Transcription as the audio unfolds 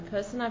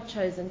person I've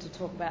chosen to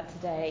talk about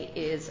today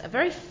is a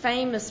very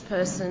famous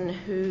person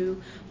who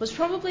was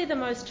probably the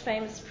most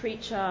famous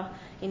preacher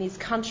in his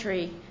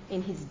country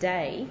in his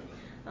day.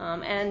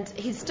 And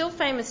he's still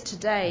famous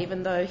today,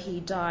 even though he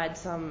died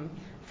some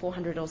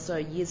 400 or so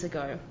years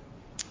ago.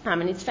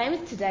 And he's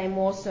famous today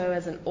more so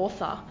as an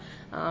author.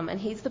 And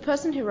he's the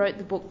person who wrote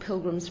the book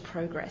Pilgrim's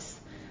Progress.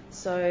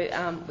 So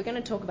we're going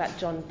to talk about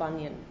John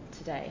Bunyan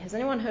today. Has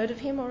anyone heard of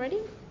him already?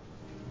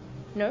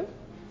 No?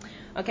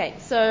 Okay,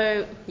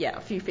 so yeah,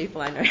 a few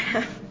people I know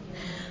have.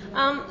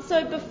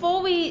 So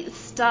before we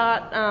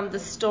start the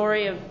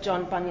story of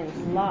John Bunyan's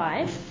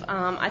life,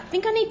 I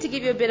think I need to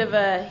give you a bit of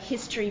a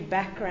history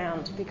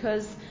background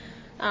because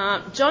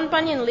John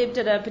Bunyan lived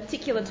at a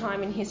particular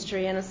time in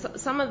history, and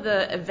some of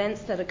the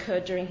events that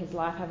occurred during his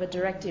life have a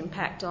direct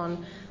impact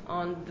on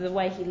the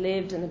way he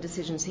lived and the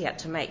decisions he had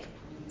to make.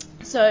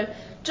 So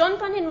John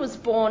Bunyan was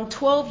born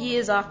 12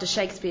 years after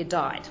Shakespeare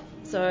died.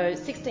 So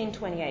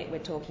 1628 we're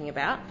talking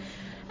about.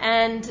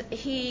 And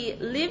he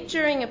lived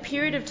during a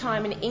period of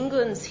time in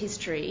England's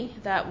history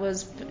that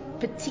was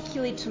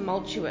particularly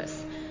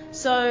tumultuous.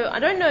 So I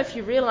don't know if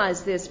you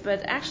realise this,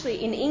 but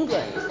actually in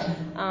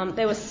England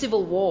there were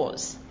civil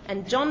wars.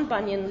 And John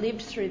Bunyan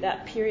lived through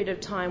that period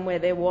of time where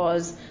there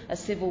was a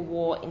civil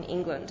war in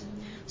England.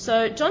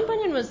 So John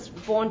Bunyan was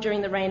born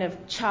during the reign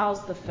of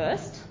Charles I.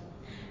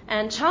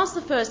 And Charles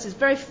I is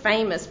very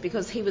famous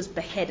because he was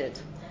beheaded.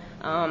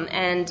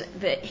 And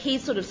he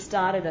sort of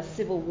started a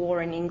civil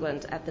war in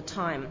England at the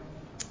time.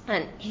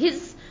 And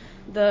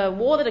the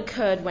war that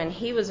occurred when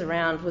he was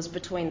around was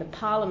between the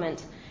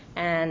Parliament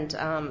and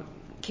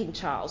King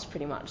Charles,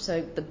 pretty much.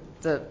 So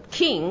the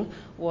king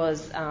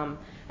was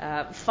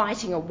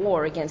fighting a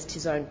war against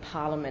his own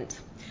Parliament.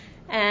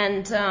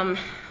 And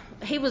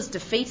he was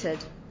defeated.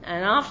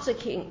 And after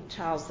King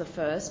Charles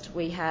I,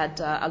 we had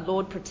a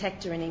Lord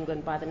Protector in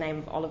England by the name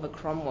of Oliver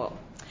Cromwell.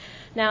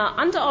 Now,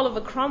 under Oliver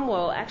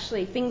Cromwell,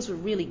 actually, things were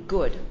really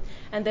good,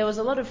 and there was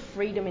a lot of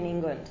freedom in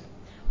England.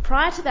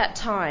 Prior to that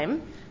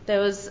time, there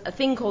was a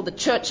thing called the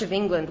Church of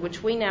England,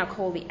 which we now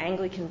call the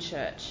Anglican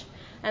Church.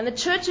 And the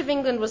Church of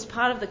England was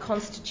part of the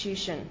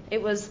Constitution.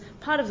 It was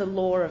part of the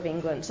law of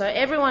England. So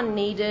everyone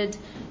needed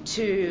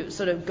to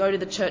sort of go to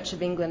the Church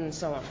of England and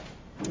so on.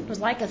 It was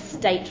like a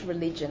state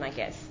religion, I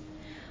guess.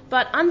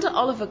 But under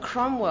Oliver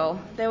Cromwell,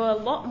 there were a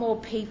lot more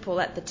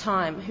people at the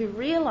time who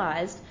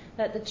realised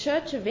that the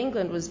Church of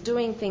England was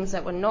doing things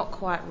that were not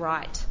quite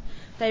right.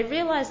 They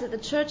realised that the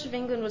Church of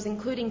England was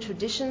including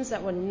traditions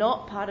that were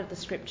not part of the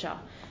Scripture,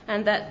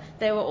 and that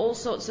there were all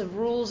sorts of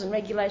rules and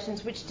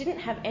regulations which didn't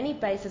have any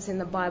basis in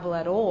the Bible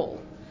at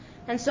all.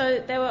 And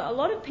so there were a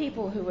lot of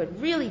people who were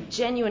really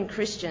genuine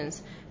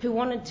Christians who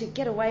wanted to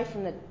get away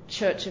from the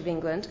Church of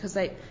England because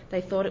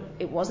they thought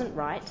it wasn't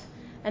right.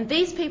 And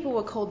these people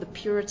were called the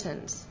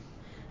Puritans.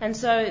 And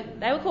so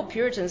they were called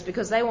Puritans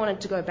because they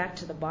wanted to go back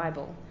to the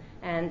Bible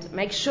and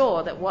make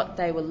sure that what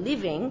they were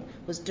living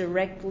was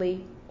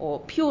directly or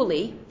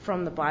purely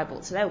from the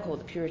Bible. So they were called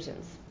the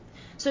Puritans.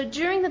 So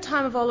during the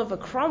time of Oliver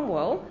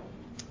Cromwell,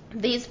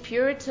 these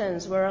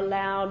Puritans were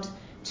allowed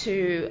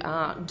to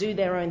do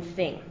their own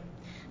thing.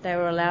 They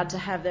were allowed to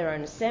have their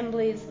own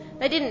assemblies.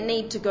 They didn't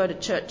need to go to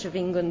Church of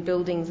England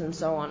buildings and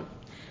so on.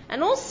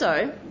 And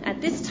also,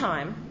 at this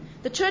time,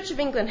 the Church of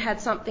England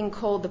had something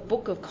called the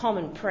Book of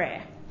Common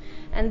Prayer.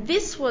 And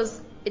this was,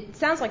 it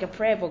sounds like a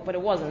prayer book, but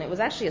it wasn't. It was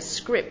actually a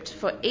script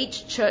for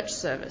each church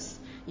service.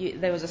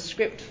 There was a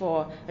script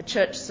for a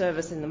church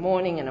service in the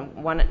morning and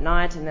one at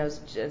night, and there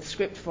was a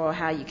script for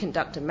how you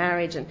conduct a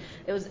marriage, and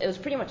it was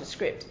pretty much a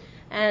script.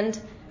 And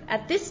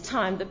at this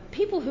time, the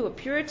people who were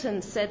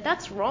Puritans said,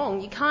 that's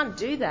wrong, you can't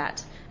do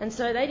that. And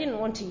so they didn't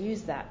want to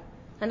use that.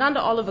 And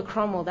under Oliver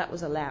Cromwell, that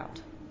was allowed.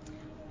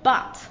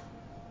 But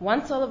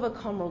once Oliver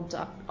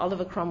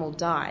Cromwell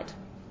died,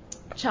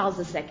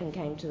 Charles II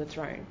came to the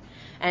throne,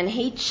 and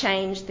he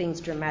changed things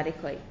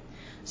dramatically.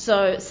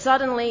 So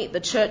suddenly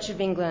the Church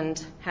of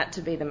England had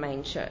to be the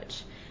main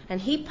church. And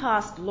he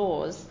passed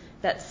laws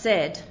that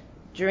said,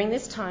 during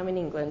this time in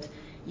England,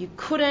 you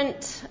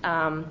couldn't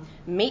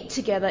meet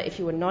together if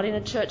you were not in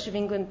a Church of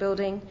England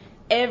building.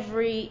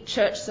 Every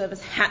church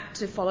service had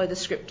to follow the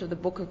script of the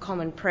Book of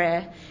Common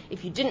Prayer.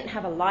 If you didn't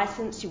have a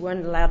license, you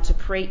weren't allowed to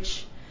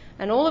preach.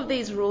 And all of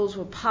these rules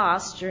were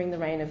passed during the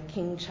reign of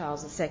King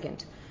Charles II,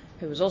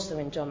 who was also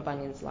in John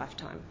Bunyan's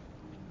lifetime.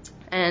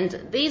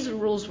 And these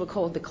rules were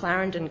called the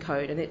Clarendon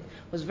Code, and it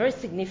was very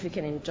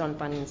significant in John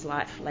Bunyan's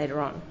life later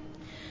on.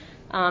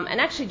 And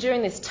actually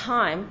during this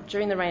time,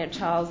 during the reign of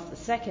Charles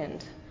II,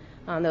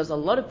 there was a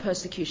lot of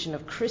persecution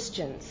of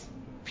Christians,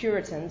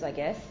 Puritans, I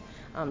guess,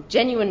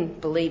 genuine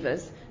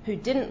believers who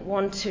didn't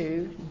want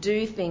to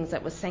do things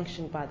that were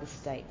sanctioned by the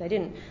state. They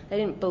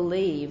didn't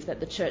believe that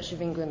the Church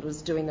of England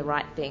was doing the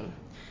right thing.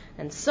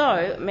 And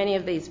so many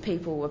of these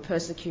people were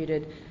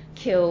persecuted,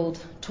 killed,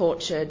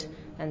 tortured,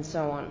 and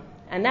so on.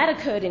 And that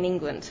occurred in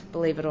England,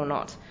 believe it or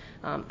not.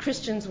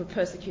 Christians were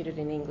persecuted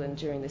in England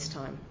during this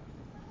time.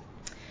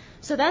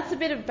 So that's a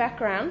bit of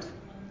background,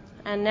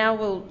 and now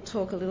we'll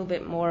talk a little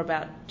bit more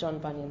about John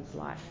Bunyan's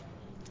life.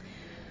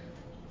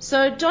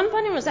 So John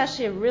Bunyan was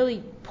actually a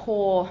really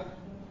poor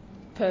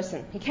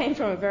person. He came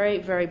from a very,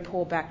 very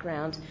poor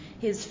background.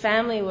 His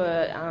family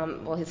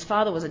were, his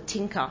father was a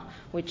tinker,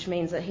 which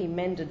means that he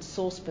mended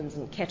saucepans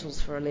and kettles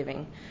for a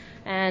living.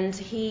 And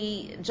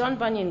John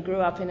Bunyan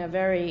grew up in a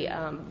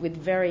with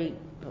very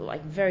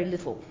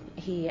little.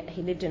 He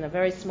lived in a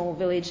very small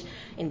village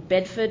in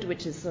Bedford,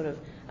 which is sort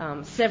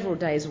of several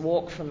days'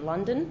 walk from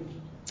London.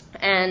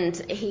 And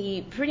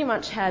he pretty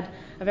much had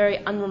a very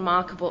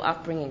unremarkable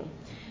upbringing.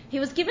 He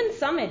was given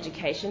some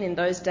education. In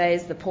those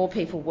days, the poor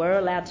people were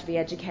allowed to be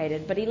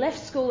educated, but he left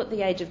school at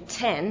the age of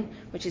 10,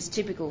 which is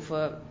typical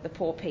for the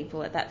poor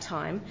people at that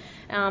time,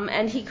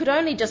 and he could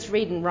only just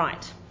read and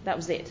write. That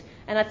was it.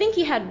 And I think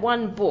he had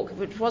one book,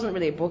 which wasn't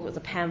really a book, it was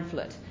a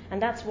pamphlet,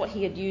 and that's what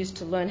he had used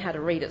to learn how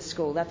to read at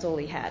school. That's all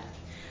he had.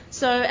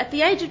 So at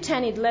the age of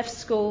 10, he'd left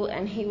school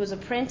and he was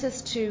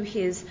apprenticed to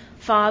his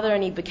father,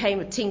 and he became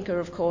a tinker,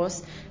 of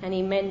course, and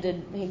he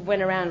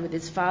went around with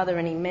his father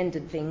and he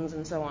mended things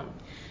and so on.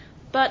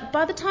 But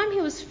by the time he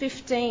was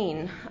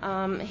 15,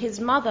 his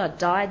mother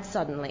died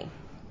suddenly.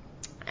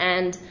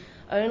 And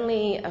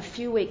only a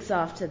few weeks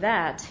after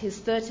that, his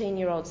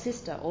 13-year-old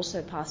sister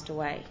also passed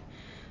away.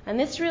 And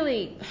this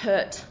really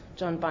hurt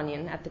John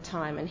Bunyan at the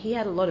time, and he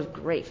had a lot of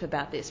grief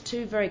about this.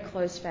 Two very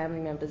close family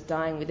members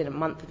dying within a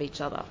month of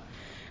each other.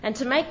 And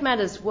to make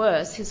matters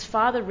worse, his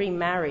father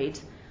remarried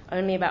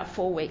only about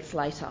 4 weeks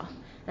later.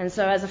 And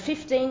so as a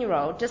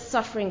 15-year-old, just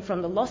suffering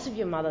from the loss of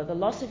your mother, the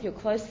loss of your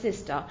close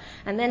sister,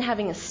 and then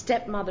having a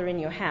stepmother in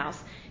your house,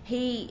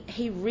 he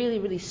really,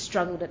 really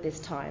struggled at this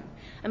time.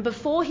 And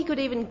before he could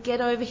even get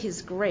over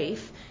his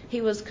grief,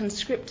 he was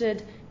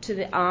conscripted to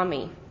the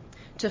army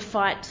to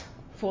fight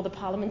for the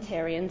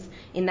parliamentarians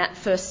in that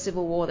first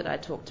civil war that I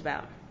talked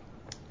about.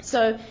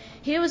 So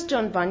here was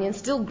John Bunyan,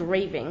 still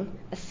grieving,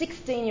 a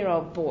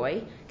 16-year-old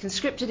boy,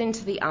 conscripted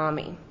into the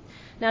army.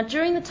 Now,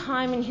 during the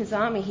time in his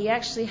army, he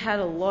actually had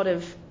a lot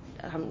of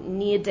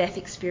near-death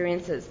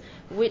experiences,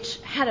 which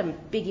had a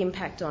big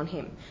impact on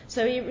him.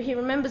 So he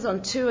remembers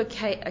on two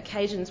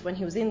occasions when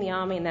he was in the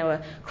army and they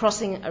were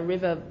crossing a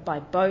river by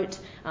boat,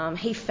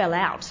 he fell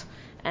out,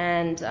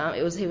 and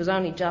he was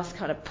only just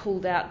kind of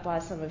pulled out by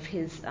some of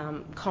his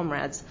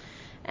comrades.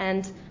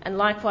 And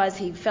likewise,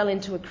 he fell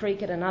into a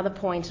creek at another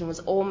point and was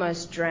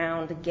almost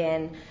drowned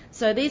again.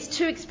 So these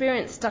two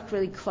experiences stuck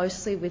really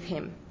closely with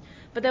him.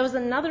 But there was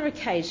another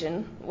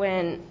occasion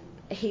when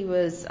he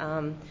was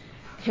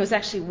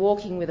actually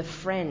walking with a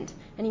friend,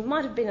 and he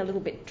might have been a little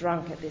bit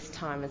drunk at this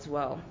time as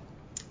well.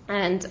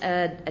 And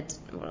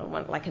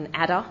like an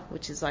adder,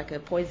 which is like a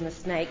poisonous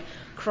snake,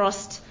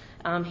 crossed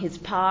his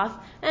path,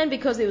 and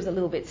because he was a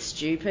little bit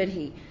stupid,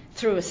 he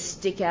threw a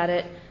stick at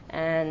it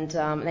and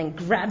then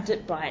grabbed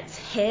it by its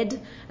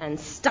head and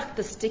stuck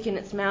the stick in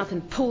its mouth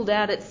and pulled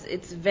out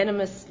its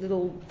venomous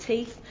little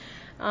teeth.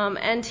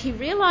 And he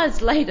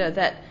realised later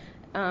that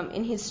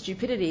in his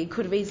stupidity, he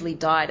could have easily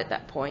died at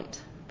that point,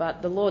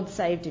 but the Lord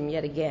saved him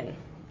yet again.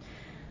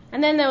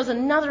 And then there was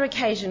another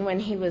occasion when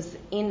he was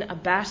in a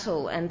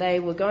battle and they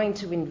were going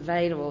to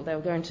invade, or they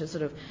were going to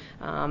sort of,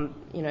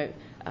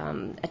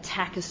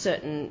 attack a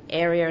certain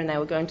area, and they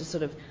were going to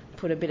sort of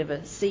put a bit of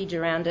a siege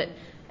around it.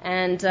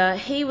 And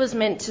he was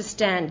meant to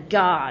stand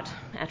guard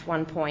at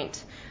one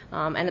point.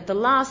 And at the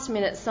last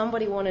minute,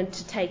 somebody wanted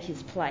to take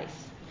his place.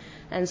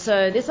 And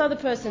so this other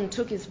person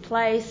took his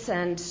place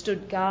and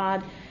stood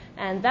guard.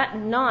 And that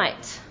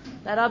night,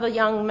 that other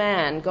young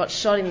man got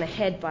shot in the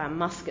head by a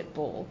musket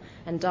ball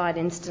and died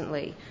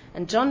instantly.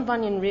 And John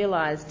Bunyan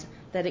realised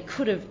that it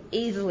could have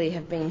easily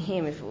have been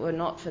him if it were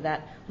not for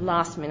that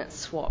last-minute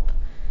swap.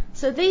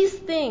 So these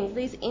things,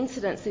 these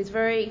incidents, these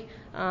very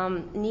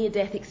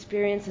near-death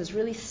experiences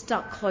really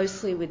stuck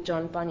closely with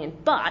John Bunyan,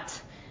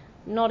 but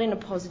not in a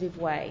positive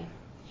way.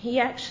 He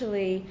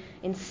actually,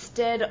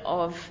 instead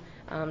of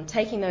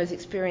taking those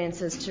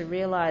experiences to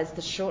realise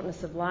the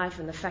shortness of life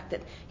and the fact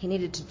that he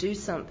needed to do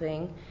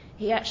something,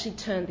 he actually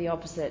turned the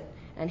opposite,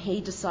 and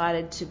he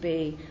decided to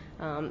be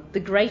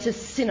the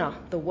greatest sinner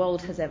the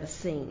world has ever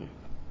seen.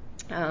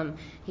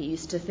 He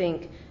used to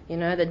think,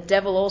 the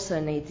devil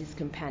also needs his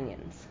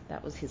companions.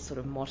 That was his sort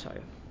of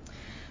motto.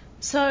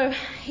 So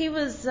he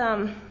was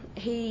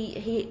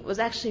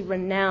actually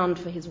renowned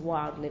for his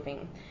wild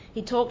living.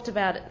 He talked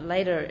about it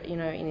later,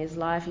 in his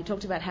life. He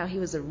talked about how he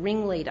was a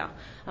ringleader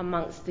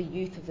amongst the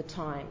youth of the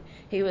time.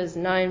 He was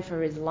known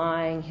for his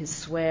lying, his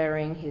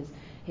swearing,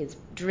 his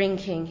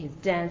drinking, his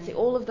dancing,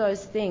 all of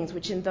those things,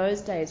 which in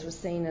those days were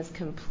seen as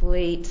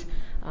complete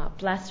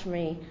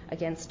blasphemy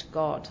against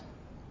God.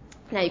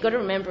 Now, you've got to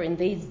remember, in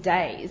these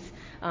days,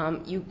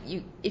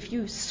 if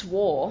you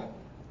swore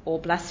or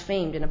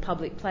blasphemed in a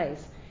public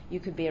place, you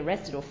could be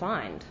arrested or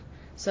fined.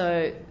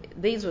 So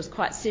these was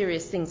quite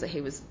serious things that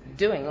he was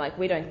doing. Like,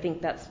 we don't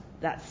think that's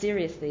that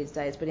serious these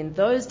days, but in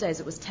those days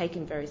it was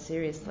taken very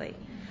seriously.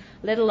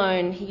 Let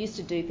alone, he used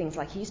to do things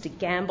like he used to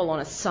gamble on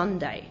a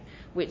Sunday,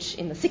 which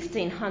in the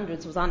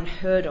 1600s was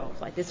unheard of.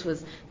 Like, this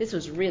was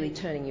really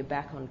turning your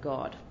back on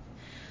God.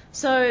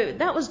 So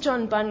that was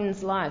John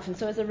Bunyan's life. And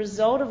so as a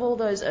result of all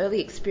those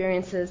early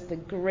experiences, the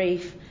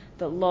grief,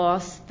 the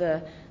loss,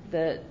 the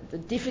the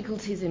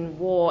difficulties in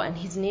war and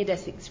his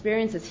near-death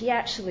experiences, he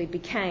actually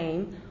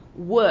became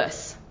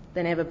worse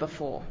than ever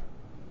before.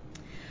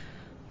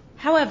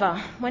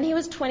 However, when he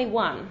was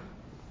 21,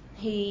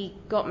 he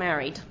got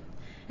married.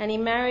 And he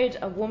married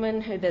a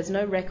woman who there's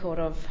no record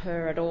of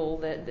her at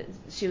all.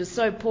 She was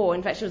so poor.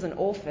 In fact, she was an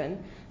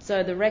orphan.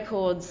 So the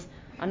records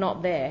are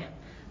not there.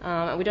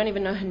 And we don't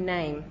even know her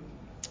name.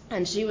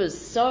 And she was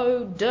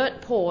so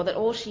dirt poor that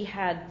all she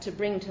had to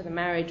bring to the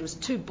marriage was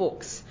 2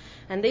 books.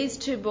 And these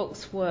 2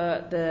 books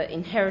were the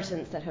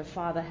inheritance that her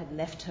father had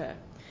left her.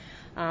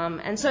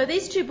 And so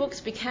these 2 books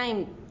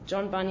became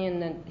John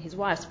Bunyan and his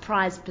wife's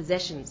prized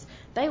possessions.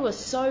 They were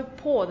so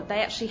poor that they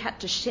actually had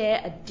to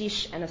share a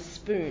dish and a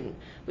spoon,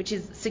 which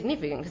is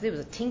significant because he was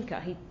a tinker.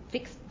 He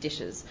fixed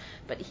dishes,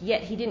 but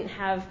yet he didn't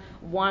have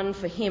one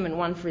for him and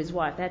one for his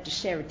wife. They had to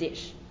share a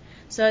dish.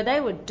 So they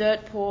were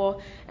dirt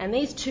poor, and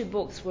these 2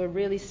 books were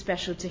really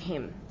special to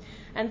him.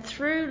 And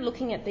through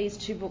looking at these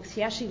 2 books,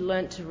 he actually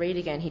learnt to read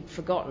again. He'd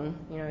forgotten,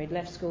 he'd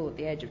left school at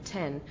the age of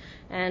 10.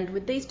 And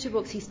with these 2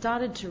 books, he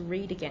started to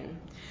read again.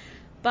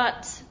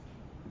 But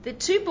the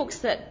 2 books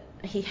that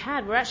he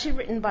had were actually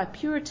written by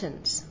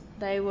Puritans.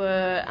 They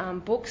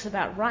were books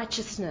about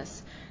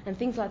righteousness and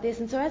things like this.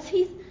 And so as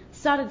he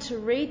started to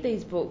read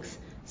these books,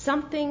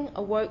 something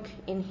awoke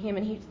in him,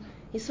 and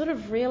he sort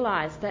of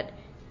realised that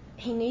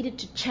he needed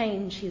to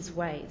change his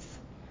ways.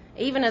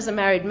 Even as a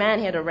married man,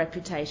 he had a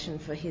reputation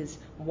for his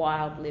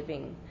wild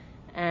living.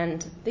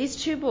 And these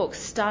 2 books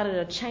started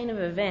a chain of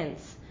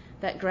events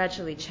that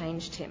gradually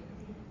changed him.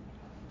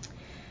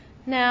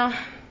 Now,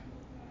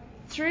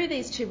 through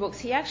these 2 books,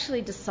 he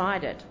actually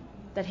decided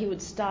that he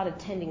would start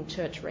attending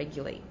church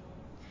regularly.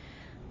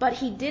 But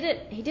he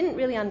didn't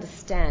really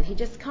understand. He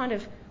just kind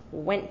of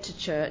went to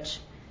church,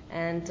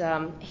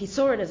 and he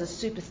saw it as a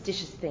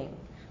superstitious thing.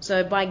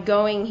 So by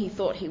going, he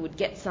thought he would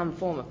get some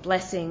form of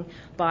blessing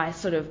by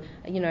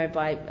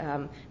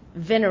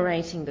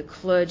venerating the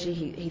clergy.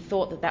 He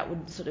thought that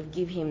would sort of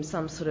give him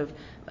some sort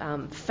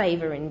of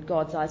favour in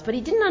God's eyes. But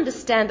he didn't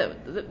understand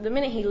that the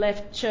minute he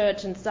left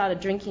church and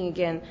started drinking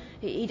again,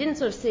 he didn't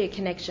sort of see a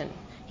connection.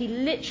 He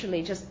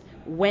literally just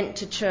went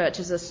to church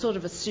as a sort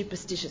of a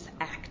superstitious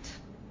act.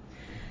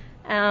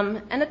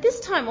 And at this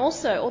time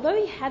also, although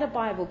he had a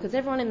Bible, because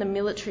everyone in the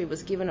military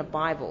was given a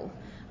Bible,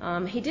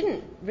 he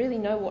didn't really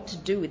know what to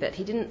do with it.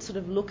 He didn't sort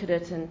of look at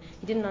it, and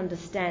he didn't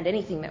understand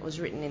anything that was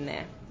written in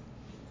there.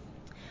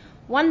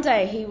 One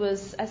day,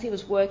 as he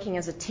was working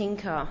as a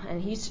tinker, and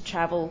he used to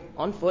travel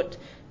on foot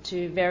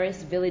to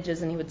various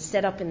villages, and he would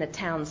set up in the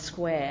town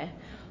square.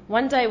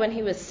 One day when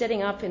he was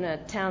setting up in a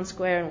town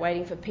square and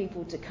waiting for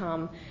people to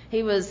come,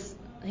 he was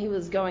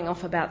going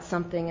off about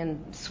something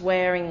and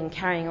swearing and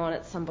carrying on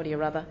at somebody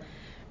or other.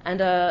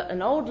 And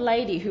an old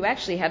lady who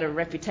actually had a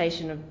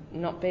reputation of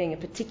not being a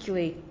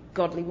particularly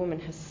godly woman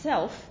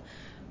herself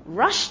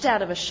rushed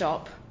out of a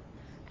shop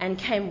and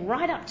came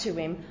right up to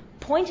him,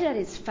 pointed at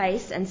his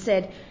face and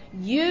said,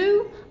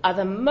 "You are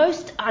the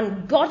most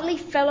ungodly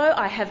fellow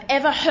I have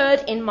ever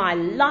heard in my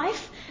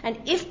life, and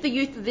if the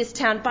youth of this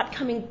town but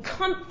come in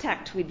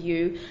contact with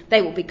you,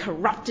 they will be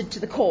corrupted to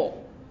the core."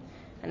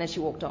 And then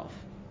she walked off.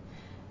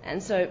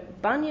 And so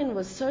Bunyan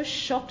was so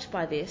shocked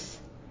by this,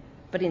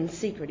 but in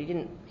secret, he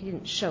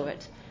didn't show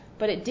it,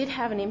 but it did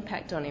have an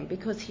impact on him,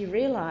 because he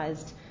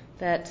realised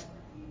that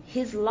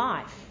his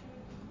life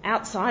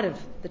outside of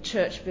the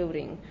church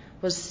building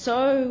was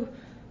so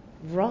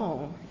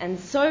wrong and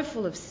so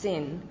full of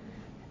sin,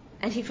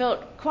 and he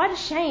felt quite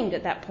ashamed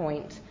at that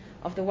point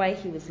of the way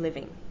he was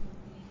living.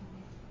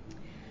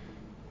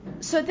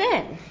 So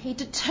then he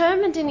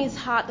determined in his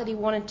heart that he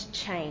wanted to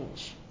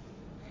change.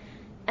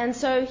 And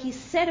so he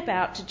set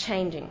about to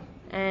changing,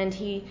 and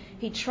he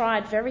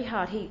tried very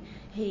hard.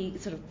 He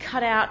sort of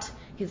cut out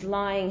his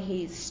lying,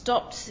 he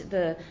stopped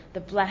the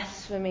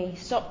blasphemy, he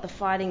stopped the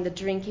fighting, the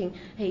drinking,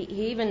 he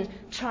even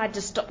tried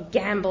to stop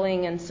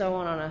gambling and so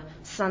on a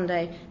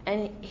Sunday,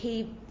 and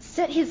he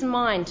set his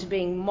mind to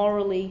being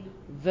morally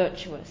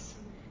virtuous,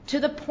 to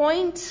the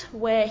point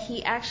where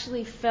he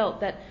actually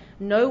felt that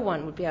no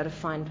one would be able to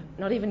find,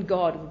 not even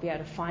God would be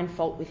able to find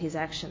fault with his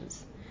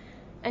actions.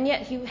 And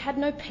yet he had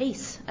no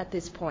peace at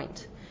this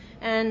point.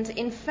 And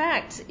in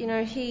fact,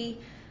 he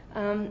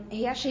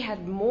actually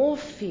had more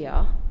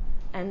fear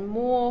and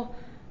more,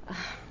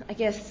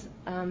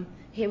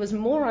 he was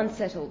more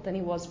unsettled than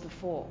he was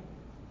before.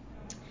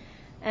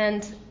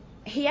 And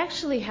he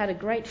actually had a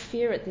great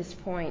fear at this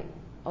point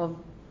of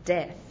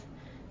death.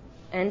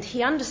 And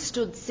he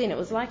understood sin. It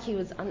was like he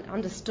was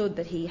understood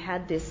that he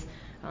had this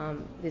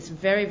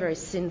very, very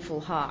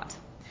sinful heart.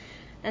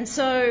 And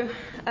so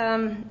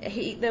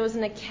there was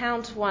an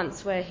account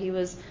once where he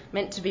was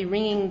meant to be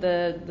ringing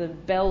the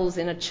bells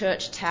in a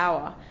church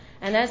tower.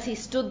 And as he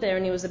stood there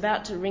and he was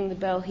about to ring the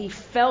bell, he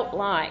felt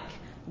like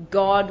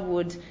God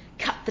would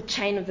cut the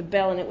chain of the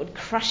bell and it would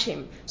crush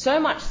him. So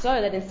much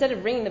so that instead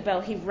of ringing the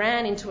bell, he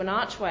ran into an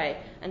archway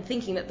and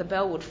thinking that the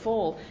bell would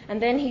fall.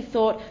 And then he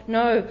thought,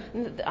 no,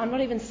 I'm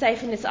not even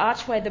safe in this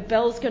archway. The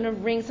bell's going to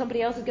ring,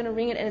 somebody else is going to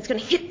ring it, and it's going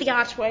to hit the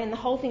archway and the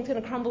whole thing's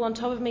going to crumble on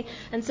top of me.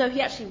 And so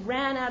he actually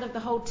ran out of the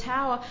whole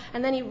tower,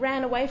 and then he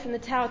ran away from the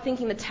tower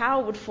thinking the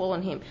tower would fall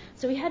on him.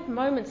 So he had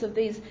moments of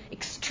these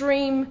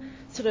extreme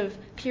sort of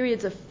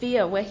periods of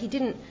fear where he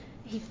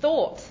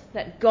thought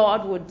that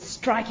God would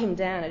strike him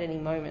down at any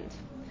moment.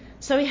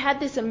 So he had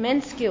this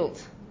immense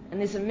guilt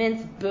and this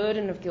immense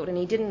burden of guilt, and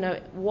he didn't know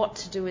what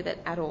to do with it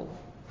at all.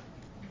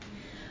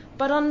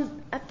 But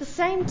at the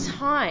same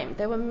time,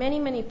 there were many,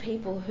 many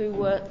people who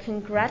were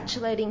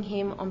congratulating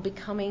him on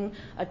becoming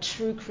a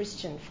true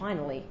Christian,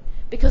 finally,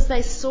 because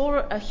they saw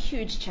a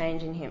huge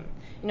change in him.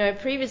 You know,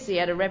 previously he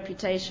had a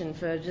reputation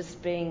for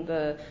just being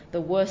the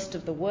worst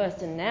of the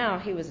worst, and now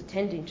he was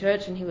attending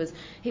church and he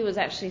was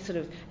actually sort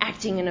of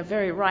acting in a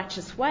very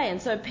righteous way.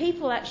 And so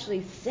people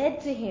actually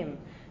said to him,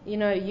 you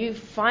know,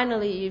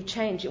 you've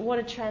changed. What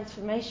a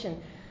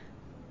transformation.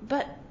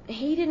 But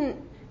he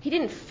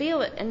didn't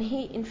feel it, and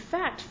he in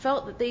fact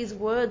felt that these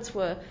words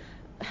were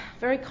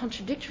very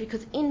contradictory,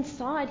 because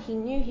inside he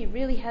knew he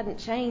really hadn't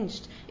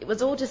changed. It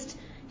was all just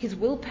his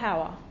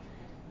willpower,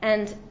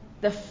 and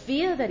the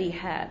fear that he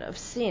had of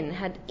sin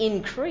had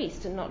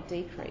increased and not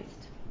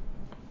decreased.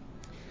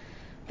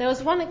 There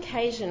was one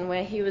occasion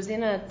where he was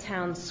in a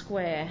town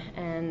square,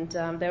 and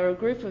there were a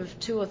group of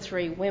 2 or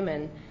 3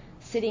 women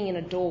sitting in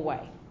a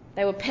doorway.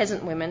 They were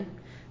peasant women.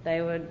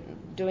 They were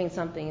doing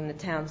something in the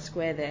town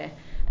square there.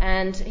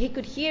 And he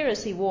could hear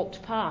as he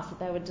walked past that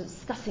they were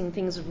discussing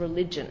things of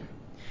religion.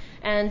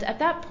 And at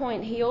that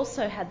point, he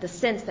also had the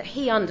sense that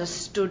he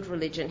understood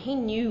religion. He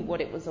knew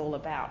what it was all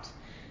about.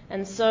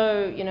 And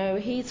so, you know,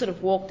 he sort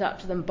of walked up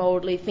to them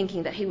boldly,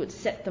 thinking that he would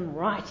set them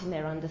right in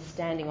their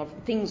understanding of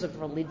things of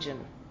religion.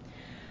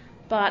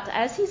 But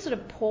as he sort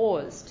of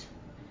paused,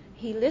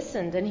 he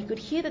listened, and he could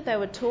hear that they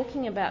were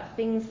talking about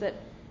things that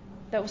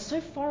were so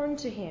foreign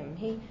to him.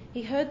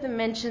 He heard them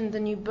mention the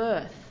new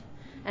birth,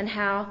 and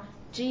how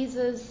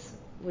Jesus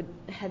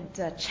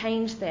had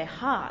changed their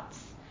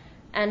hearts,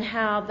 and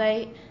how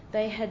they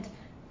had,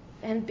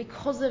 and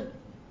because of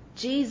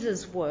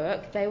Jesus'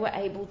 work, they were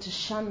able to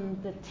shun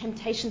the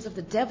temptations of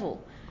the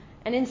devil.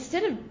 And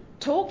instead of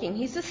talking,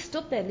 he just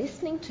stood there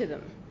listening to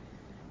them.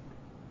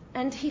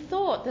 And he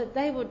thought that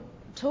they were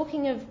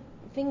talking of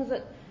things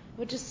that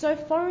were just so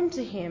foreign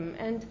to him,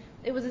 and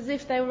it was as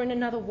if they were in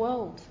another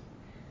world.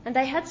 And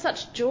they had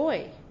such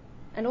joy,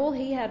 and all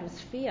he had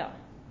was fear.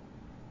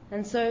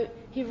 And so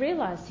he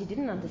realised he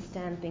didn't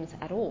understand things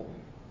at all.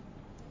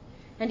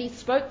 And he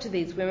spoke to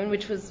these women,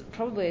 which was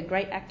probably a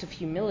great act of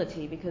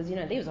humility, because, you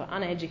know, these were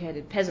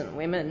uneducated peasant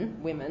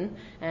women,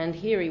 and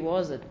here he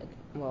was,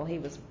 he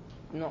was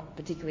not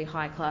particularly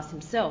high class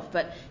himself,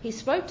 but he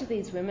spoke to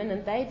these women,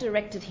 and they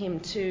directed him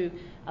to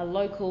a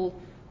local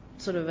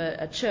sort of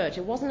a church.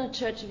 It wasn't a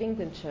Church of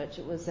England church,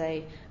 it was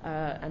a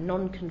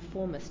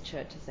non-conformist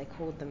church, as they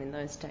called them in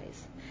those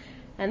days.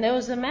 And there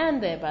was a man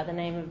there by the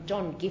name of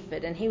John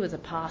Gifford, and he was a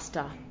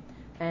pastor,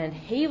 and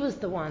he was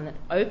the one that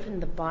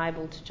opened the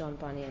Bible to John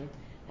Bunyan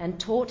and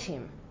taught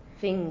him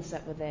things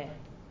that were there.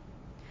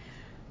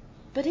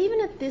 But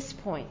even at this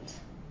point,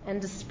 and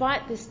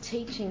despite this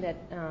teaching that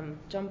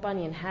John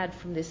Bunyan had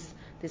from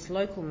this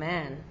local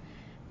man,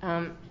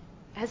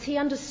 as he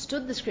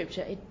understood the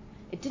scripture,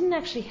 it didn't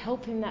actually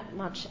help him that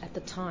much at the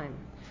time,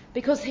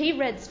 because he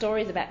read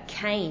stories about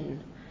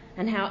Cain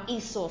and how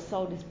Esau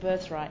sold his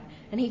birthright,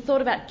 and he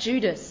thought about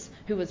Judas,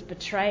 who was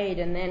betrayed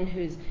and then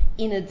whose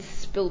innards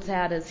spilt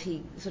out as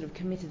he sort of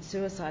committed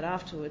suicide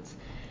afterwards.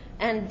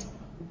 And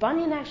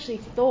Bunyan actually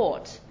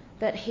thought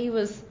that he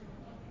was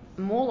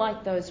more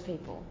like those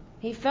people.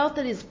 He felt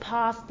that his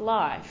past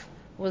life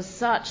was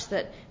such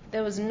that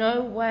there was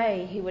no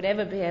way he would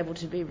ever be able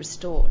to be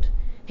restored.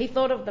 He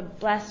thought of the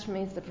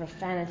blasphemies, the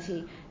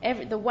profanity,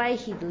 the way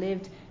he'd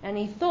lived, and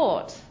he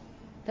thought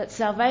that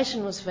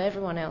salvation was for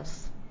everyone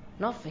else,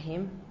 not for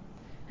him,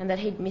 and that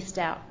he'd missed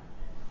out.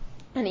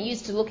 And he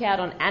used to look out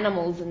on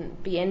animals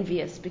and be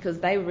envious because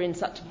they were in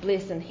such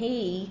bliss, and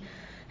he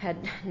had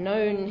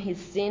known his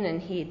sin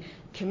and he'd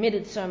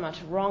committed so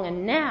much wrong,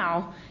 and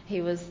now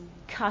he was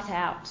cut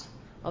out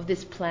of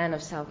this plan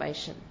of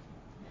salvation.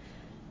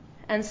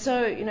 And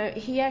so, you know,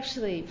 he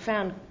actually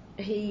found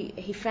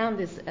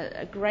this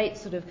a great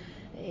sort of,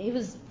 he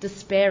was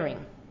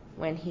despairing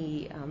when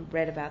he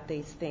read about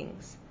these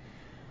things.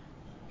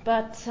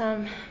 But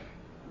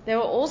there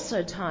were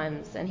also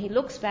times, and he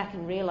looks back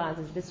and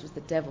realizes this was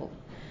the devil.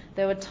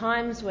 There were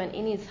times when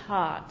in his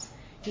heart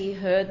he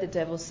heard the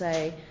devil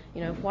say,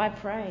 you know, why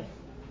pray?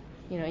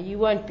 You know, you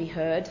won't be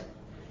heard.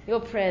 Your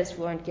prayers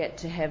won't get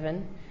to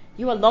heaven.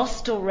 You are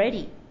lost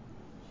already.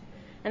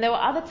 And there were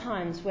other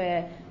times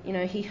where, you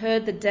know, he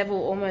heard the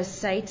devil almost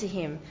say to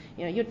him,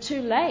 you know, you're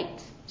too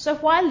late. So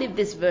why live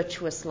this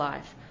virtuous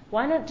life?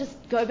 Why not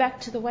just go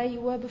back to the way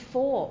you were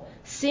before?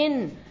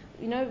 Sin,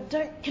 you know,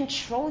 don't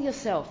control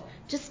yourself.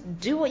 Just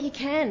do what you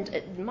can.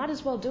 Might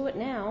as well do it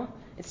now.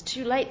 It's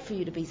too late for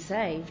you to be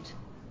saved.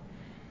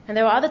 And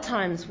there were other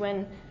times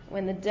when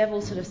the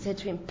devil sort of said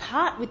to him,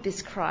 part with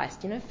this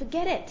Christ,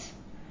 forget it.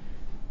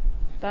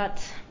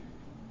 But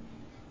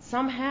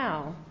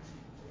somehow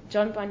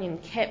John Bunyan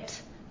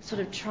kept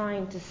sort of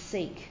trying to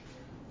seek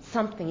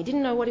something. He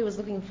didn't know what he was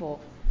looking for,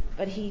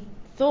 but he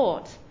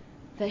thought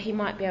that he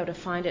might be able to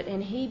find it,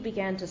 and he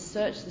began to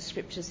search the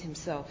scriptures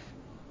himself.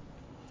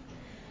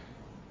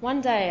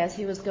 One day as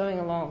he was going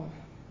along,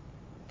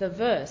 the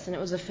verse, and it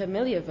was a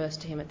familiar verse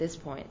to him at this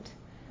point,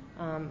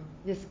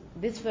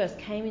 this verse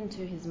came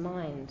into his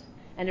mind,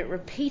 and it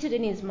repeated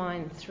in his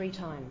mind 3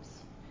 times.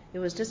 It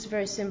was just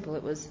very simple.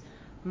 It was,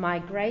 "My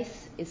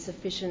grace is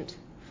sufficient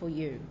for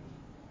you."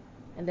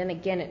 And then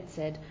again it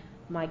said,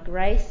 "My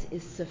grace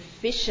is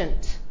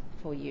sufficient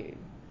for you.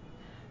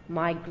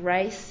 My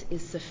grace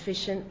is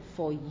sufficient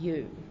for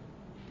you."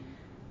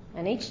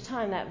 And each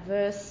time that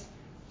verse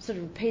sort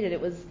of repeated,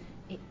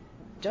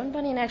 John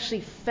Bunyan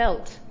actually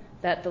felt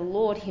that the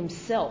Lord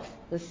himself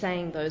was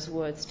saying those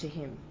words to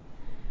him.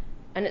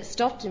 And it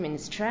stopped him in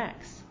his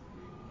tracks.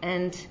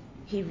 And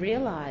he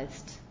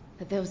realised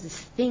that there was this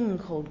thing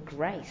called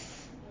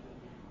grace.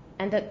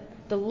 And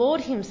that the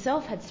Lord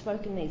himself had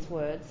spoken these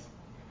words.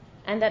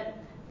 And that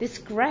this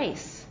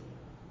grace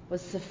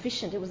was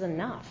sufficient. It was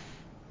enough.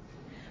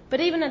 But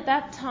even at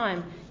that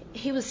time,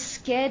 he was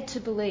scared to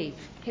believe.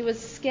 He was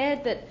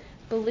scared that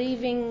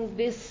believing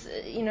this,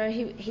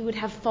 he would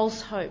have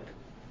false hope.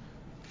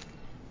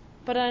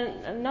 But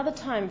another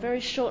time,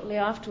 very shortly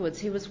afterwards,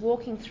 he was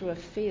walking through a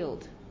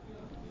field.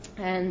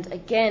 And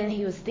again,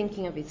 he was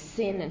thinking of his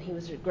sin and he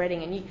was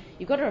regretting. And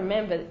you've got to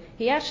remember,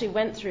 he actually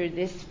went through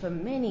this for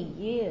many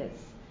years.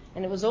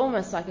 And it was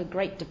almost like a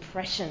great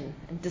depression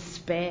and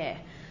despair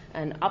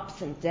and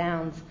ups and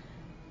downs.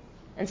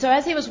 And so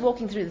as he was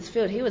walking through this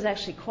field, he was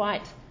actually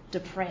quite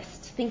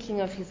depressed,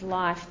 thinking of his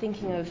life,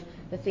 thinking of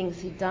the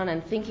things he'd done,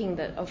 and thinking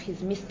of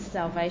his missed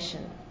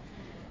salvation.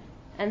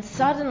 And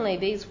suddenly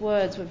these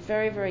words were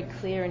very, very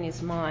clear in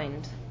his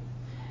mind.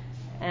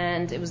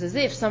 And it was as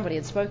if somebody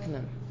had spoken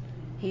them.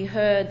 He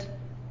heard,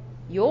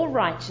 "Your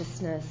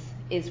righteousness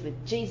is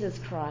with Jesus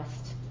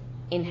Christ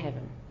in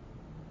heaven."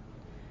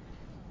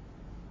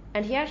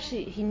 And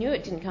he knew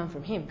it didn't come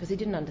from him because he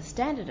didn't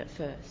understand it at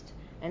first.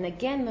 And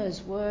again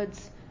those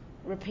words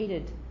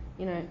repeated,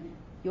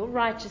 "Your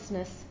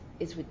righteousness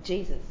is with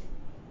Jesus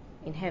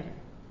in heaven."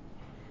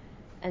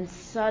 And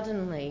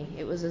suddenly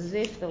it was as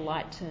if the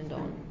light turned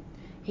on.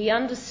 He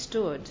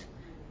understood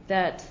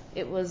that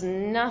it was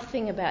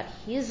nothing about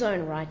his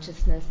own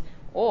righteousness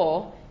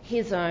or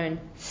his own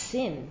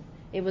sin.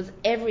 It was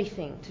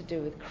everything to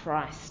do with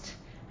Christ.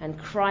 And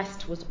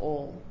Christ was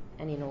all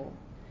and in all.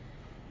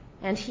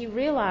 And he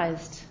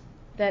realised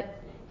that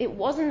it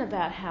wasn't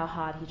about how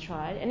hard he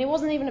tried, and it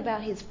wasn't even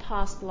about his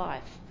past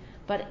life,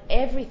 but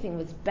everything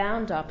was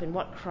bound up in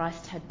what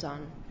Christ had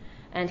done.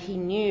 And he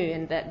knew,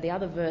 and that the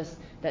other verse,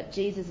 that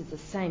Jesus is the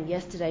same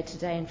yesterday,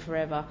 today and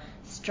forever,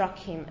 struck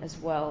him as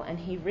well. And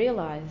he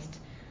realised,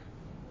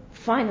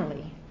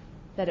 finally,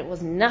 that it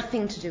was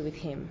nothing to do with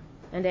him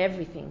and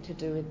everything to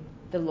do with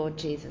the Lord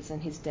Jesus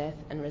and his death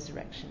and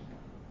resurrection.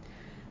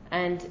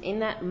 And in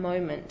that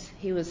moment,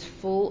 he was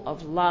full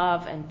of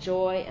love and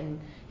joy, and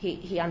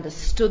he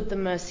understood the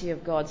mercy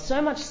of God,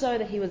 so much so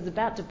that he was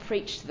about to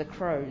preach to the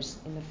crows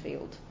in the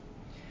field.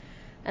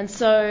 And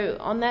so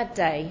on that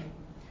day,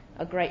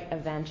 a great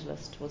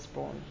evangelist was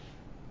born.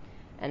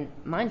 And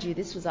mind you,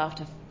 this was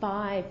after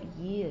 5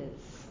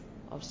 years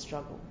of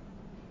struggle.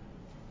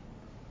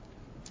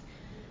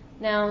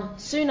 Now,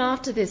 soon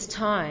after this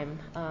time,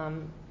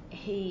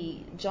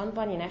 John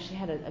Bunyan actually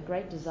had a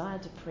great desire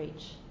to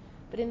preach.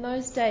 But in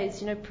those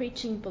days,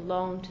 preaching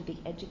belonged to the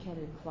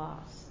educated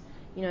class.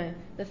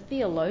 The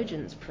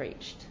theologians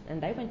preached,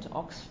 and they went to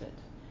Oxford.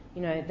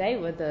 They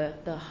were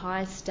the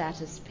high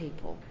status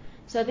people.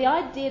 So the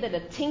idea that a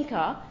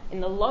tinker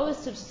in the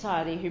lowest of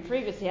society, who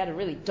previously had a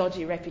really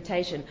dodgy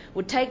reputation,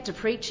 would take to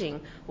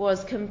preaching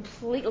was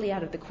completely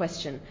out of the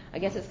question. I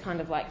guess it's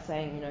kind of like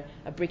saying,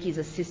 a bricky's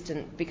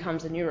assistant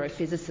becomes a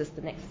neurophysicist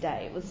the next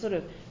day. It was sort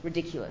of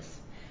ridiculous.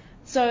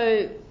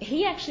 So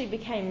he actually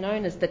became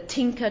known as the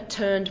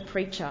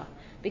tinker-turned-preacher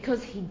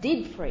because he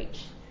did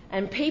preach,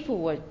 and people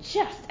were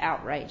just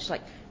outraged.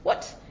 Like,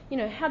 what?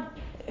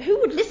 Who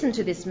would listen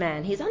to this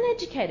man? He's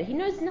uneducated. He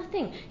knows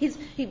nothing.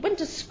 He went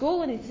to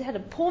school and he's had a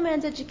poor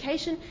man's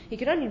education. He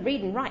could only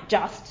read and write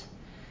just.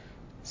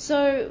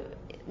 So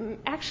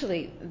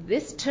actually,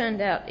 this turned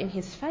out in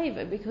his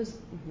favour because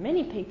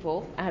many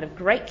people, out of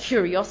great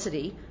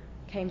curiosity,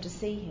 came to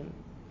see him.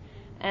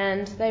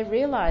 And they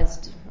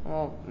realised,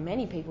 or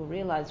many people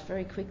realised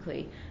very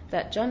quickly,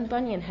 that John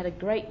Bunyan had a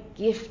great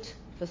gift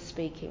for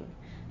speaking.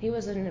 He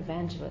was an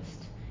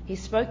evangelist. He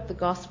spoke the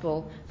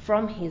gospel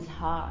from his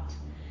heart.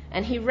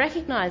 And he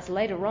recognised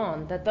later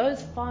on that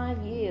those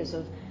 5 years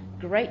of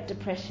great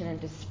depression and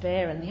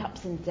despair and the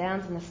ups and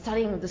downs and the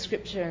studying of the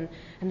scripture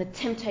and the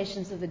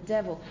temptations of the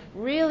devil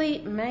really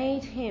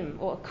made him,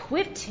 or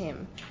equipped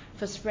him,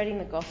 for spreading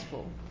the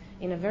gospel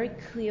in a very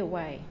clear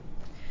way.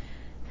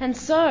 And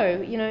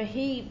so,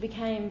 he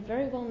became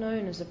very well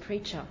known as a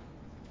preacher.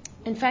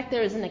 In fact,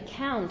 there is an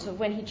account of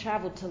when he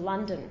travelled to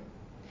London,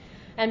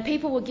 and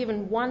people were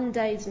given 1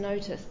 day's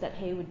notice that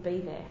he would be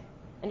there.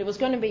 And it was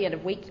going to be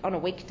on a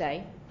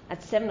weekday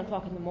at 7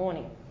 o'clock in the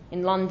morning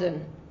in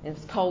London. It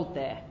was cold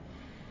there.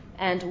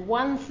 And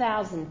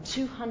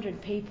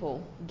 1,200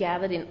 people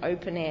gathered in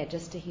open air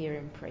just to hear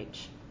him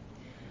preach.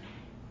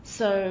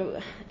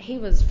 So he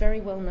was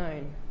very well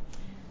known.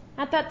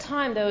 At that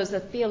time, there was a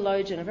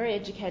theologian, a very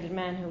educated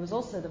man who was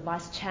also the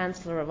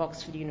Vice-Chancellor of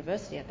Oxford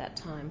University at that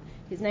time.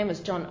 His name was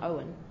John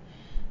Owen.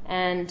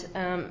 And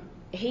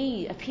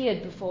he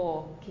appeared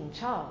before King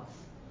Charles.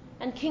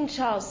 And King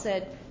Charles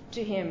said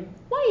to him,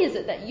 "Why is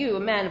it that you, a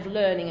man of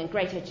learning and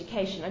great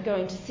education, are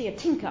going to see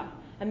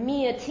a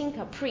mere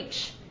tinker,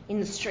 preach in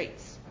the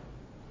streets?"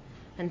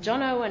 And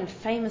John Owen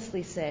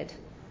famously said,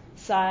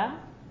 "Sire,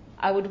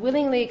 I would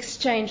willingly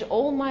exchange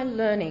all my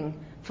learning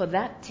for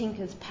that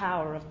tinker's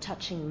power of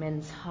touching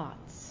men's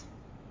hearts."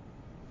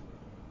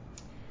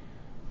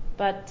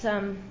 But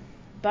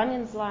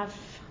Bunyan's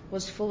life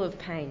was full of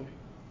pain.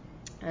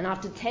 And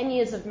after 10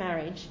 years of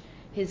marriage,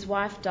 his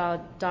wife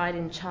died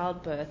in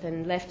childbirth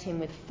and left him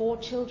with 4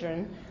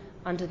 children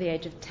under the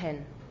age of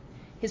 10.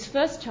 His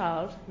first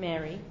child,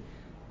 Mary,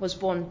 was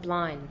born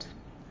blind.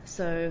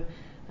 So,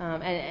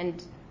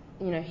 Bunyan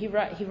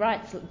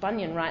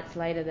writes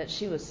later that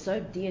she was so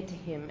dear to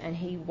him, and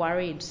he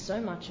worried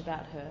so much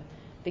about her.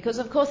 Because,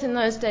 of course, in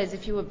those days,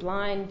 if you were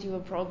blind, you were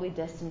probably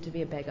destined to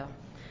be a beggar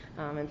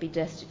and be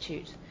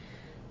destitute.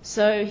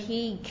 So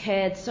he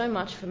cared so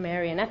much for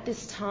Mary, and at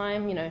this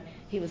time,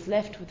 he was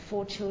left with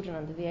 4 children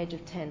under the age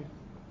of 10.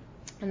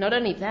 And not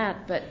only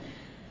that, but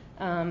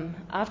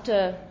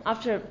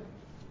after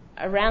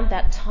around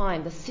that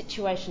time, the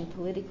situation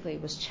politically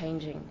was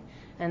changing,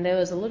 and there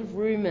was a lot of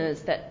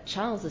rumours that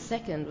Charles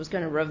II was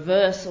going to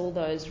reverse all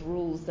those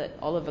rules that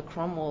Oliver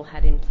Cromwell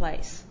had in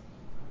place.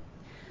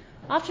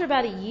 After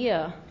about a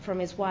year from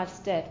his wife's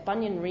death,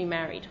 Bunyan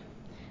remarried.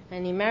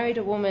 And he married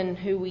a woman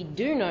who we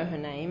do know her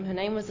name. Her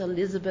name was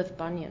Elizabeth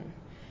Bunyan.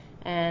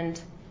 And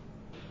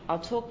I'll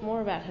talk more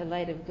about her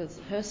later because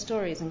her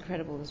story is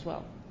incredible as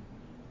well.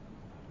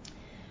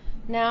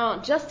 Now,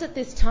 just at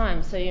this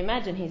time, so you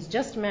imagine he's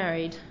just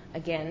married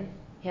again.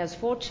 He has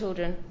 4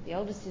 children. The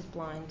eldest is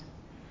blind.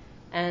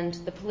 And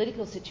the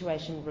political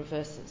situation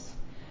reverses.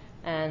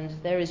 And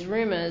there is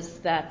rumours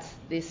that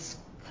this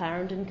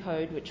Clarendon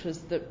Code, which was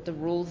the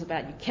rules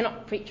about you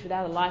cannot preach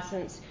without a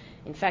licence.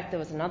 In fact, there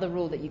was another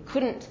rule that you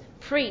couldn't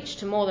preach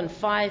to more than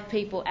 5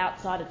 people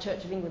outside a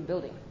Church of England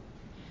building.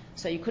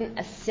 So you couldn't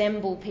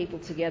assemble people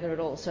together at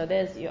all. So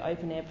there's your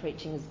open-air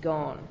preaching is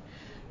gone.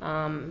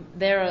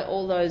 There are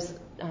all those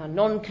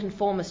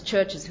non-conformist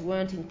churches who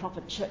weren't in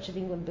proper Church of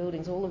England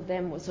buildings. All of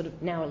them were sort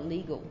of now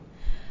illegal.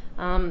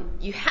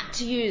 You had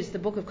to use the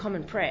Book of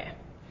Common Prayer.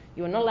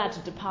 You were not allowed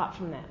to depart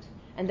from that.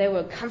 And there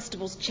were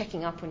constables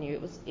checking up on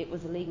you. It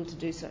was illegal to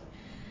do so.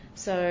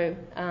 So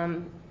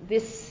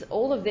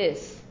all of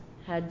this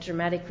had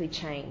dramatically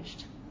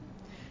changed.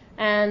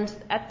 And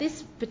at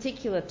this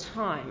particular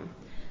time,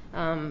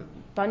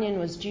 Bunyan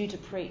was due to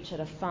preach at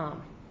a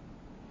farm.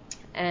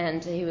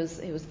 And he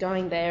was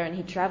going there, and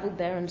he travelled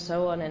there and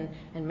so on, and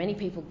many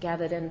people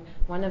gathered, and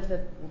one of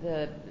the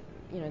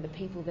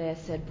people there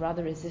said,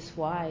 "Brother, is this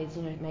wise?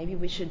 Maybe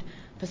we should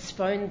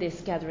postpone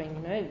this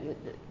gathering.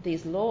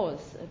 These laws,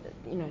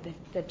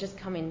 they've just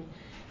come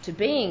into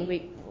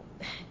being.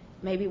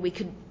 Maybe we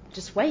could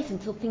just wait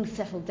until things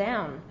settle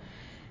down."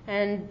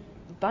 And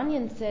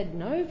Bunyan said,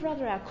 "No,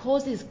 brother, our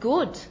cause is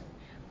good.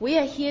 We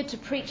are here to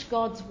preach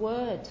God's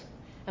word,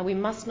 and we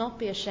must not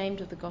be ashamed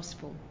of the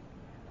gospel."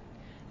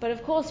 But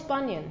of course,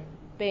 Bunyan,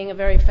 being a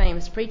very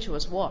famous preacher,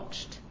 was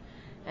watched.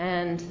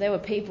 And there were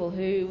people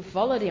who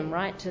followed him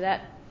right to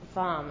that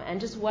farm and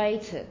just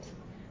waited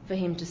for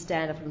him to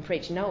stand up and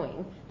preach,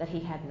 knowing that he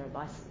had no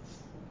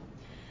license.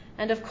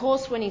 And of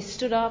course, when he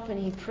stood up and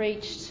he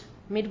preached,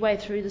 midway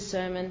through the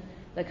sermon,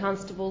 the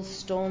constables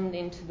stormed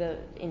into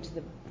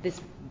this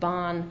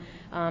barn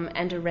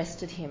and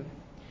arrested him.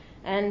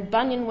 And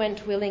Bunyan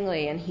went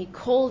willingly, and he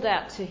called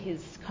out to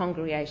his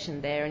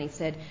congregation there, and he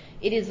said,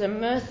 "It is a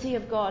mercy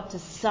of God to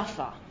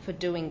suffer for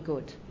doing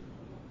good."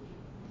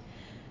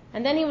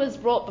 And then he was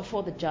brought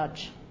before the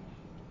judge,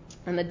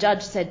 and the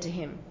judge said to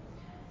him,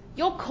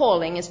 "Your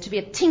calling is to be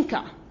a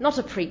tinker, not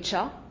a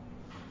preacher."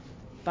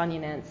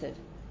 Bunyan answered,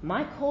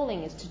 "My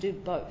calling is to do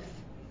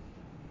both."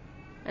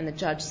 And the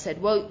judge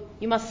said, "Well,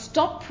 you must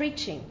stop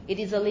preaching. It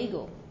is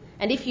illegal.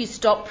 And if you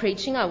stop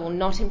preaching, I will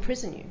not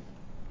imprison you."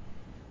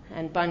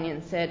 And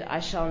Bunyan said,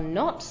 "I shall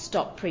not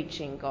stop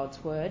preaching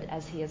God's word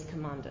as he has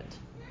commanded."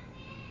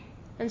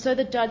 And so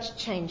the judge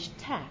changed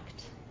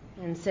tact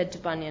and said to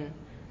Bunyan,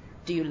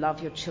 "Do you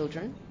love your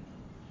children?"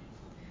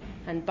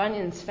 And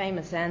Bunyan's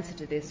famous answer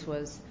to this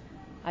was,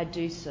 "I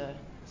do, sir,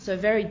 so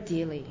very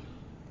dearly.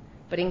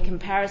 But in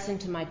comparison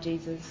to my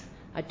Jesus,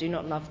 I do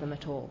not love them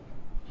at all."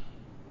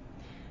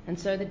 And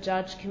so the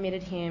judge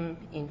committed him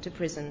into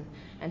prison,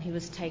 and he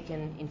was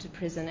taken into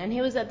prison. And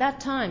he was at that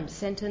time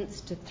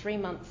sentenced to 3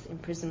 months'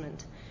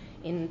 imprisonment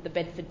in the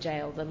Bedford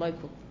jail, the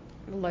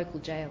local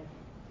jail.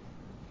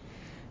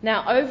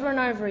 Now, over and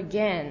over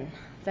again,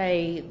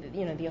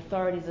 the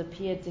authorities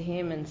appeared to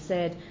him and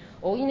said,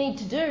 all you need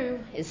to do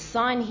is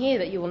sign here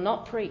that you will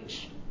not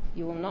preach.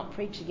 You will not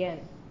preach again.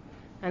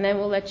 And then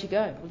we'll let you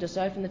go. We'll just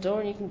open the door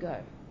and you can go.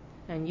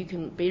 And you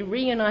can be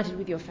reunited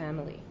with your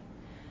family.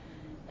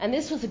 And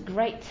this was a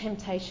great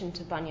temptation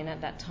to Bunyan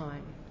at that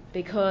time,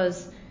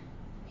 because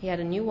he had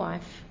a new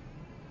wife.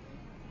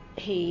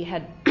 He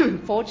had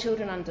 4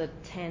 children under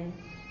 10.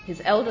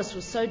 His eldest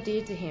was so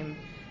dear to him.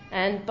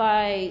 And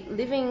by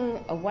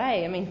living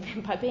away,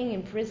 by being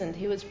imprisoned,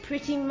 he was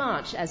pretty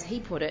much, as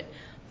he put it,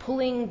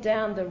 pulling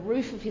down the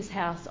roof of his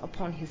house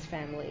upon his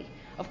family.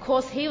 Of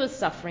course, he was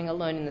suffering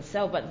alone in the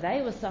cell, but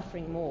they were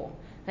suffering more.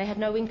 They had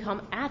no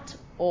income at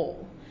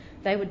all.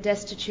 They were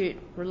destitute,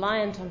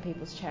 reliant on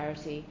people's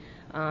charity.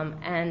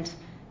 And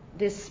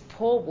this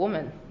poor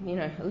woman,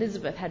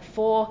 Elizabeth, had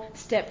 4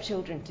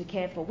 stepchildren to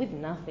care for with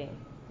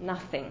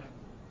nothing.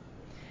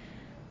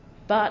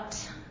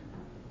 But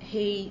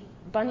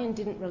Bunyan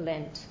didn't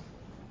relent.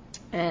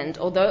 And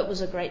although it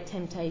was a great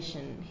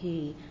temptation,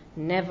 he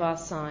never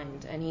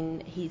signed.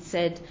 And he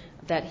said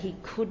that he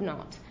could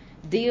not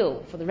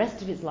deal for the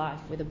rest of his life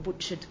with a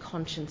butchered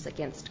conscience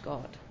against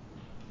God.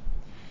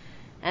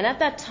 And at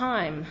that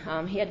time,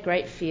 he had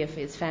great fear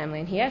for his family,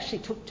 and he actually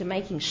took to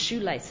making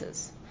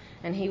shoelaces.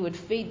 And he would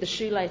feed the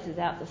shoelaces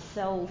out the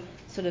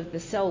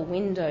cell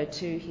window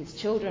to his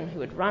children, who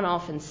would run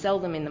off and sell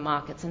them in the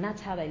markets. And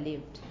that's how they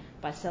lived,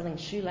 by selling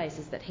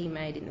shoelaces that he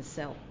made in the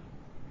cell.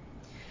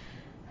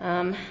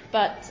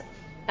 But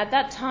at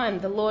that time,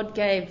 the Lord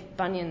gave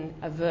Bunyan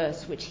a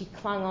verse which he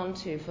clung on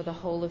to for the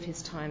whole of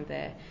his time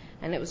there.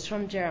 And it was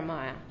from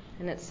Jeremiah.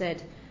 And it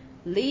said,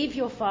 "Leave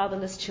your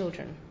fatherless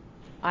children.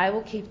 I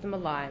will keep them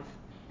alive,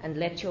 and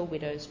let your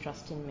widows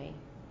trust in me."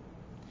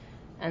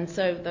 And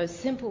so those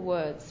simple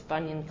words,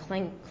 Bunyan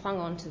clung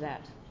on to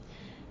that.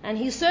 And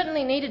he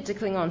certainly needed to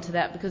cling on to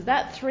that, because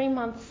that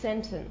 3-month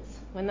sentence,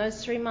 when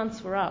those 3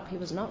 months were up, he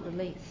was not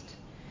released.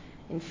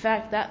 In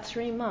fact, that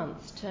 3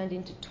 months turned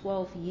into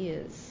 12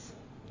 years.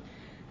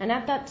 And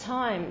at that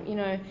time,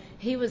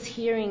 he was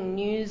hearing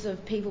news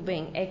of people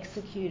being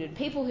executed,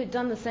 people who'd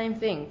done the same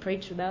thing,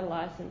 preached without a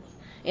license.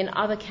 In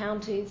other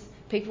counties,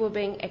 people were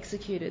being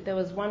executed. There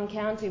was one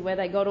county where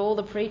they got all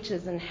the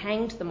preachers and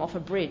hanged them off a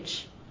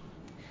bridge.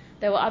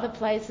 There were other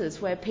places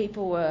where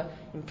people were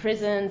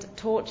imprisoned,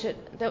 tortured.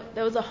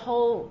 There was a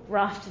whole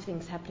raft of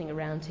things happening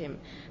around him.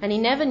 And he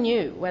never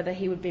knew whether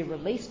he would be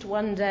released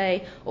one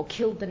day or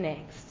killed the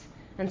next.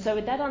 And so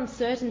with that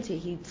uncertainty,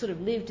 he sort of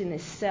lived in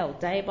this cell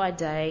day by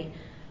day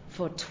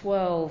for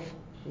 12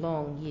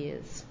 long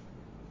years.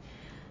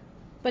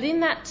 But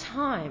in that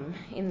time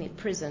in the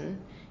prison,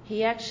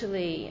 he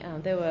actually,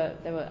 there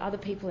were other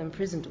people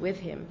imprisoned with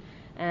him,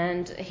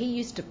 and he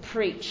used to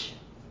preach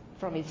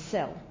from his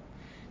cell.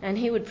 And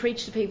he would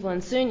preach to people,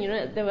 and soon,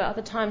 there were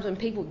other times when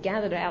people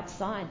gathered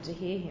outside to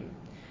hear him.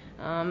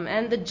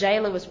 And the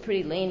jailer was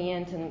pretty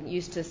lenient and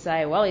used to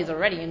say, well, he's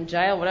already in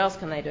jail, what else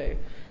can they do?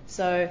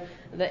 So,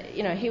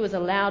 he was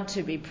allowed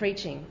to be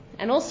preaching.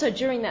 And also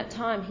during that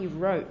time, he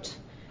wrote.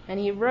 And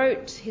he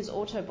wrote his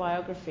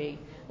autobiography,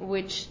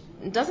 which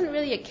doesn't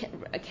really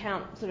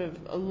account sort of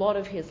a lot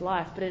of his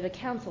life, but it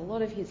accounts a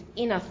lot of his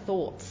inner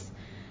thoughts.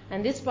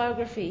 And this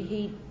biography,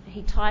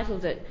 he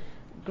titled it,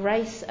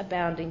 "Grace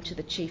Abounding to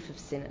the Chief of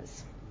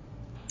Sinners."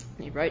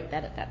 And he wrote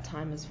that at that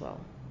time as well.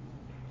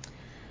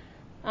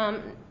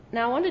 Now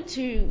I wanted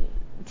to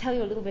tell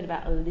you a little bit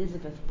about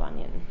Elizabeth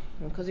Bunyan,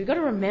 because we've got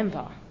to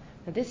remember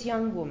that this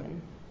young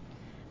woman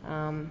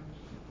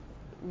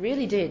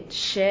really did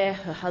share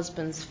her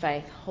husband's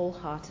faith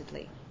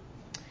wholeheartedly.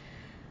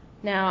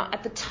 Now,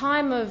 at the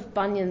time of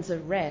Bunyan's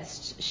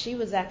arrest, she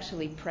was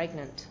actually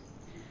pregnant.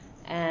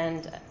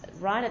 And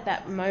right at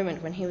that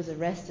moment when he was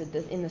arrested,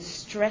 in the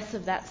stress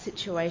of that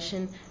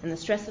situation and the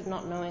stress of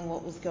not knowing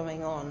what was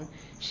going on,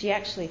 she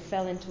actually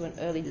fell into an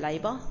early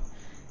labour.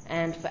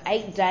 And for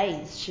 8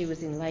 days she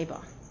was in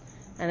labour.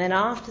 And then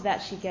after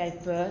that she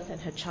gave birth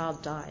and her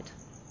child died.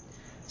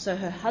 So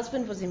her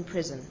husband was in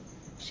prison.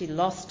 She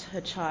lost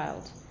her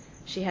child.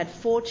 She had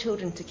 4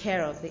 children to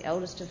care of, the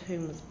eldest of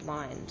whom was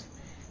blind.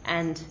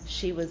 And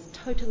she was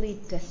totally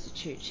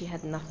destitute. She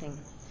had nothing.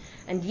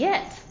 And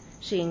yet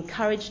she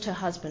encouraged her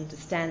husband to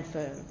stand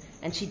firm,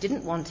 and she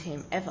didn't want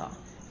him ever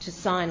to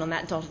sign on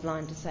that dotted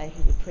line to say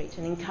he would preach,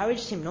 and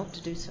encouraged him not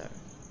to do so.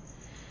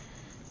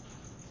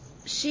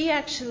 She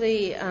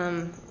actually,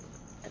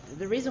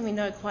 the reason we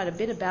know quite a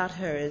bit about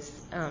her is,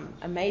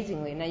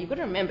 amazingly, now you've got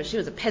to remember, she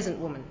was a peasant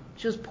woman.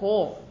 She was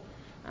poor.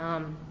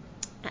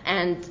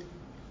 And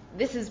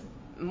this is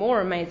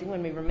more amazing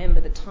when we remember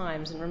the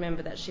times and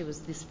remember that she was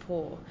this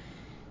poor.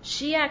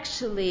 She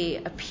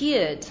actually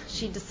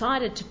she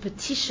decided to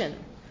petition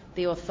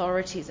the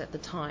authorities at the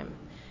time.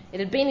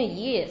 It had been a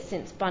year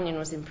since Bunyan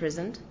was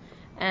imprisoned,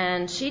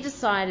 and she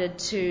decided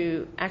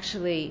to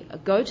actually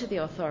go to the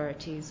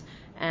authorities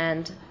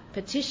and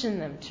petition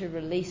them to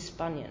release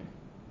Bunyan.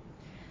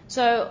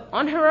 So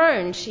on her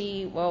own,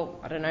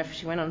 I don't know if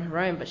she went on her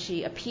own, but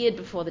she appeared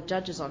before the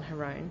judges on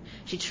her own.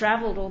 She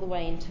travelled all the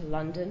way into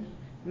London,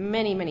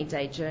 many, many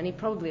day journey,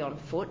 probably on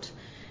foot.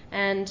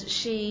 and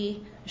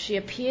she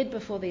appeared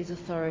before these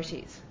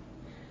authorities.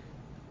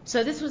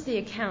 So this was the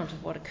account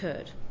of what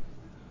occurred.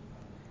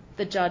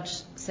 The judge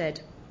said,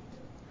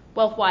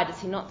 "Well, why does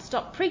he not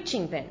stop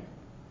preaching then?"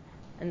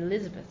 And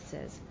Elizabeth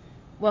says,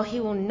 "Well, he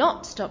will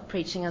not stop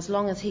preaching as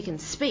long as he can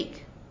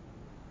speak."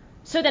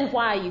 "So then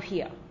why are you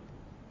here?"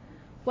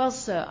 "Well,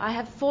 sir, I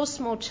have 4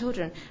 small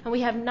children, and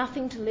we have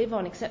nothing to live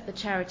on except the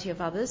charity of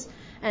others.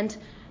 And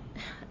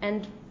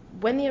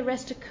when the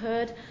arrest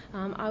occurred,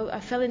 I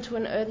fell into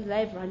an early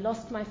labour. I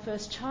lost my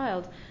first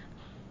child.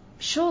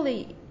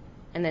 Surely..."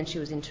 And then she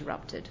was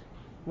interrupted.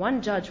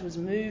 One judge was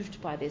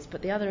moved by this,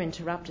 but the other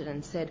interrupted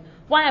and said,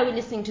 "Why are we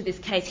listening to this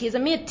case? He is a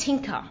mere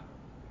tinker."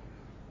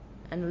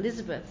 And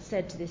Elizabeth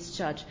said to this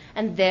judge,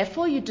 "And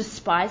therefore you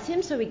despise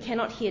him, so he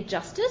cannot hear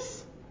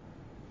justice?"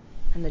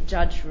 And the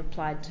judge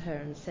replied to her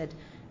and said,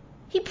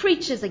 "He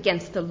preaches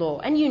against the law,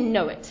 and you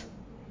know it."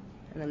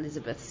 And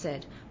Elizabeth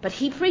said, "But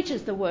he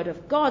preaches the word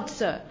of God,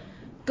 sir.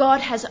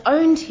 God has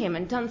owned him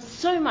and done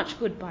so much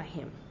good by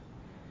him."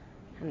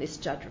 And this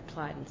judge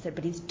replied and said,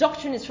 "But his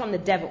doctrine is from the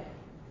devil."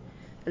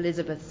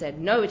 Elizabeth said,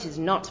 "No, it is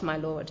not, my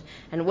lord.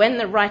 And when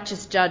the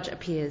righteous judge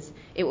appears,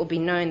 it will be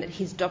known that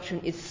his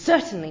doctrine is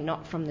certainly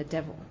not from the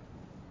devil."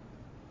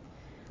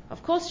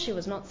 Of course, she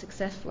was not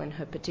successful in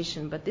her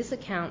petition, but this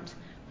account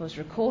was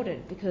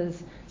recorded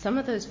because some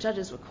of those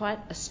judges were quite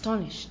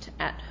astonished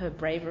at her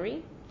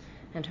bravery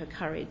and her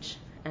courage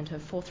and her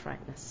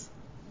forthrightness.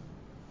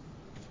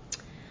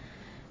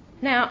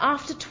 Now,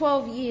 after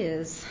 12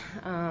 years,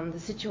 the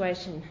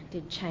situation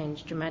did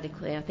change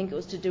dramatically. I think it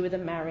was to do with a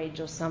marriage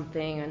or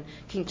something, and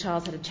King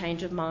Charles had a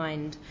change of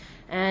mind,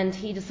 and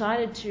he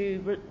decided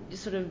to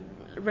sort of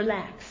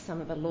relax some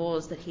of the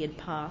laws that he had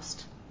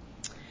passed.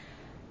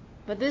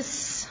 But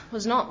this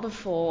was not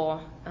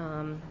before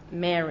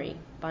Mary,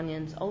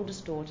 Bunyan's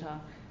oldest daughter,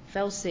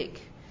 fell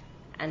sick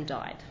and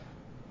died.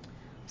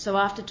 So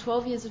after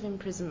 12 years of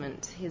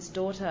imprisonment, his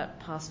daughter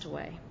passed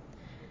away.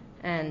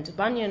 And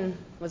Bunyan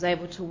was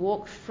able to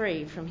walk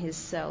free from his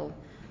cell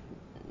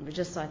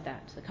just like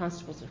that. The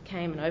constables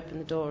came and opened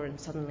the door, and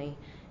suddenly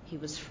he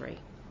was free.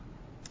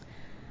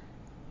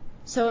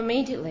 So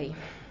immediately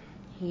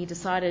he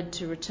decided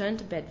to return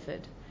to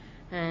Bedford,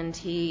 and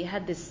he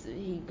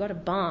got a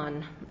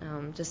barn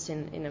just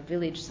in a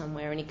village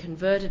somewhere, and he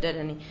converted it,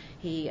 and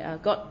he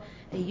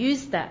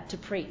used that to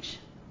preach.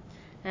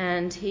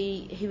 And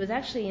he was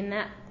actually in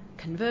that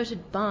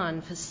converted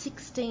barn for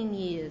 16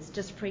 years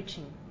just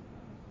preaching.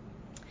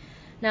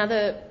 Now,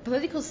 the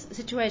political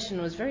situation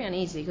was very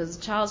uneasy because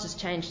Charles just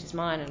changed his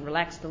mind and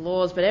relaxed the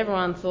laws, but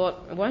everyone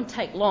thought it won't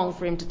take long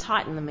for him to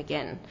tighten them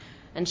again.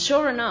 And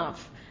sure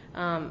enough,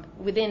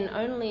 within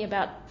only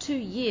about 2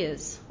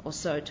 years or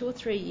so, 2 or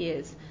 3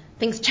 years,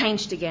 things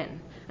changed again,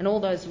 and all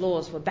those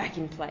laws were back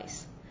in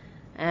place.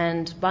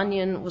 And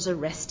Bunyan was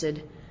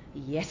arrested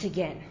yet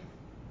again.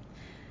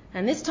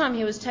 And this time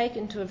he was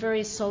taken to a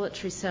very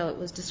solitary cell. It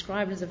was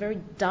described as a very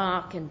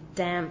dark and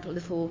damp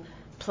little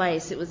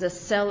place. It was a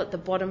cell at the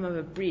bottom of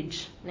a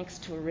bridge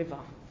next to a river.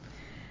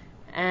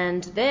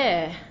 And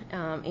there,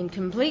 in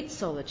complete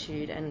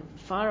solitude and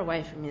far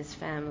away from his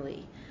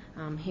family,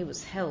 he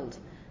was held.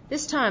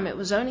 This time it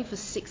was only for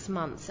 6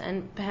 months,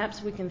 and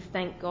perhaps we can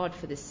thank God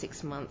for this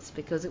 6 months,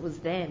 because it was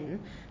then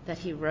that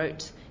he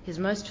wrote his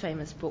most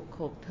famous book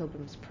called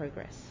Pilgrim's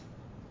Progress.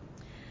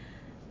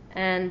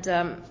 And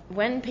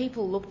when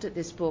people looked at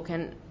this book,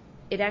 and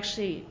it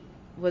actually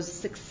was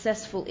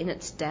successful in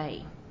its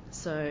day.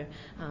 So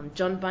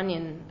John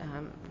Bunyan,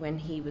 when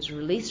he was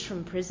released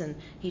from prison,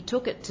 he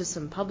took it to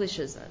some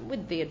publishers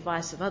with the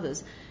advice of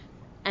others,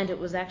 and it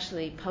was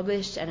actually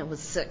published, and it was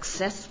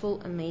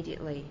successful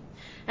immediately.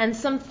 And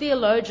some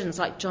theologians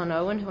like John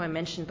Owen, who I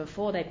mentioned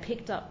before, they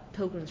picked up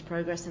Pilgrim's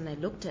Progress and they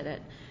looked at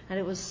it, and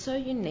it was so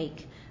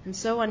unique and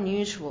so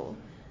unusual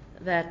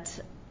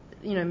that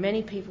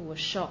many people were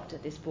shocked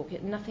at this book.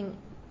 Nothing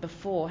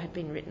before had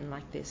been written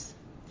like this.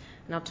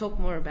 And I'll talk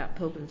more about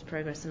Pilgrim's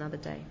Progress another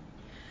day.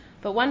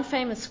 But one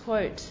famous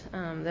quote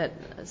that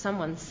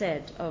someone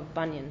said of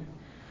Bunyan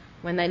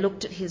when they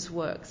looked at his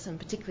works, and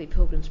particularly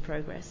Pilgrim's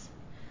Progress,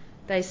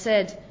 they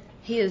said,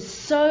 "He is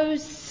so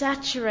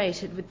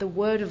saturated with the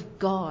Word of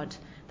God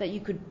that you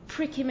could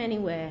prick him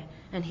anywhere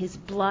and his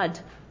blood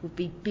would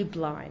be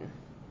bibline."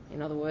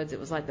 In other words, it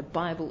was like the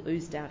Bible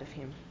oozed out of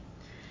him.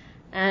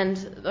 And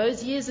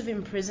those years of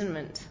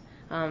imprisonment,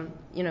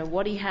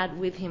 what he had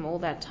with him all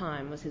that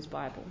time was his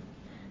Bible.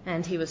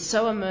 And he was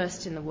so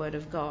immersed in the Word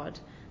of God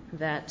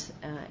that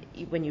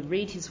when you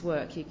read his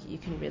work, you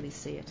can really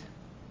see it.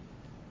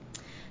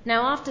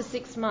 Now, after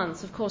 6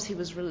 months, of course, he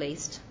was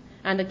released.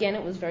 And again,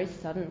 it was very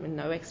sudden with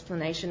no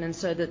explanation. And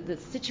so the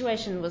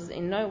situation was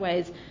in no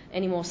ways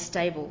any more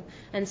stable.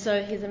 And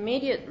so his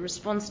immediate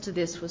response to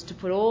this was to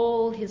put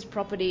all his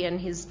property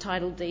and his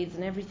title deeds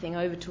and everything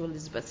over to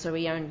Elizabeth. So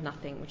he owned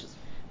nothing, which is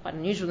quite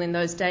unusual in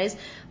those days.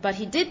 But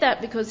he did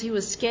that because he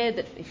was scared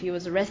that if he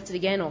was arrested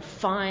again or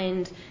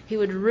fined, he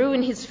would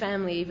ruin his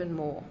family even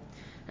more.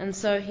 And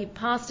so he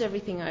passed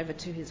everything over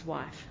to his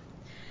wife.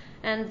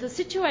 And the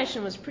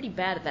situation was pretty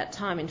bad at that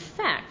time. In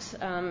fact,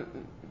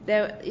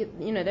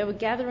 there were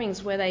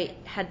gatherings where they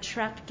had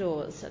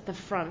trapdoors at the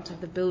front of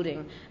the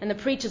building, and the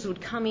preachers would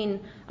come in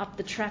up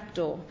the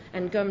trapdoor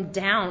and go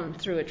down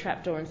through a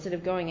trapdoor instead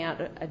of going out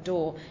a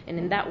door, and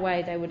in that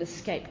way they would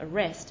escape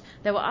arrest.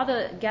 There were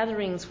other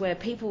gatherings where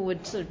people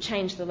would sort of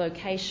change the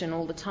location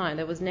all the time.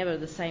 There was never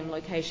the same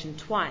location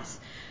twice.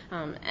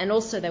 And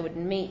also they would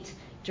meet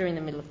during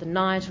the middle of the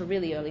night or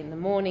really early in the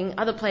morning.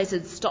 Other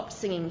places stopped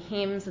singing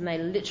hymns and they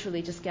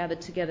literally just gathered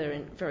together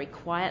very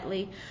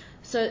quietly.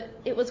 So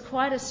it was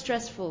quite a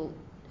stressful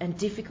and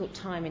difficult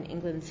time in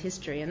England's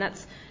history, and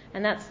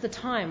that's the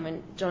time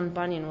when John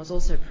Bunyan was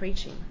also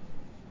preaching.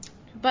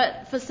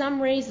 But for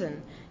some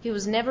reason, he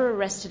was never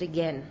arrested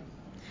again,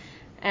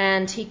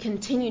 and he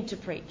continued to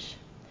preach.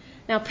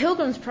 Now,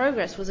 Pilgrim's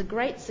Progress was a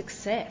great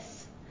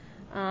success,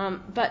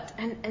 but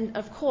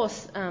of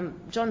course,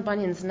 John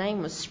Bunyan's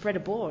name was spread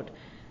abroad.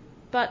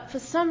 But for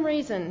some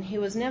reason, he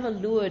was never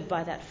lured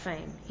by that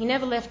fame. He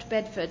never left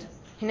Bedford.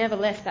 He never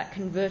left that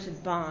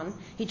converted barn.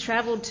 He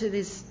travelled to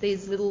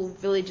these little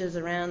villages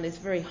around this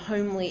very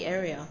homely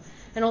area.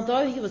 And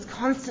although he was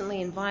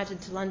constantly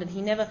invited to London,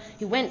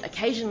 he went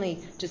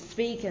occasionally to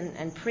speak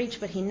and preach,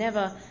 but he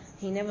never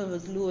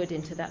was lured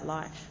into that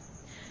life.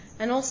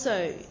 And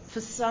also,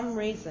 for some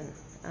reason,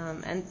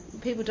 and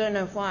people don't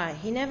know why,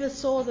 he never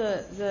saw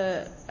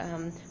the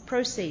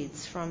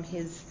proceeds from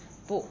his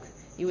book.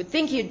 You would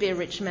think he'd be a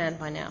rich man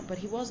by now, but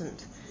he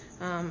wasn't.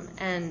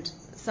 And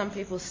some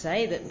people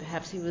say that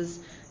perhaps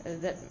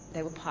that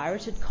they were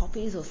pirated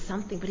copies or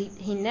something, but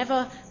he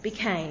never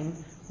became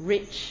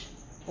rich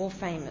or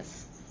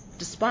famous,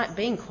 despite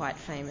being quite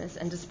famous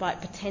and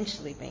despite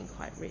potentially being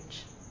quite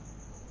rich.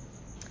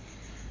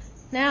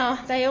 Now,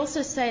 they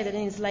also say that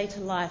in his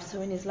later life,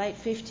 so in his late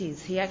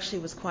 50s, he actually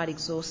was quite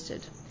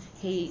exhausted.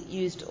 He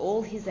used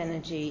all his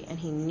energy and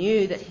he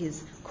knew that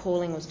his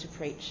calling was to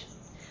preach.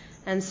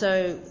 And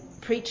so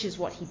preach is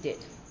what he did.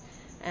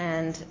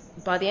 And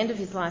by the end of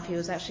his life, he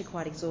was actually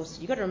quite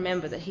exhausted. You've got to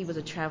remember that he was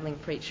a travelling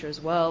preacher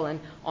as well, and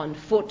on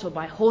foot or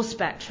by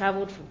horseback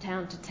travelled from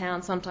town to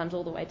town, sometimes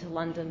all the way to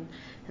London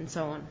and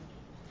so on.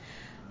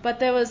 But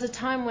there was a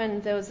time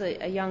when there was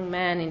a young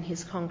man in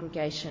his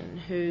congregation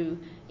who,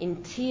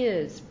 in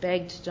tears,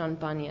 begged John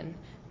Bunyan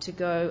to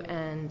go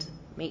and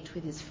meet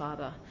with his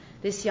father.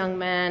 This young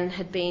man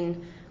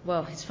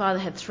his father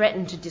had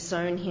threatened to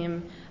disown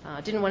him,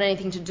 didn't want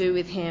anything to do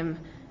with him,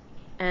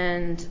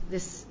 and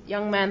this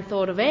young man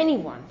thought of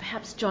anyone,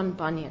 perhaps John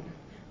Bunyan,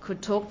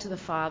 could talk to the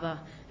father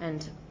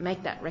and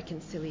make that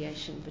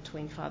reconciliation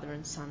between father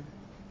and son.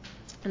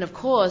 And of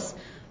course,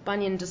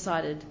 Bunyan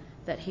decided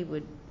that he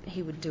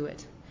would do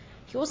it.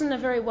 He wasn't a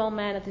very well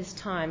man at this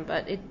time,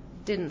 but it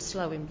didn't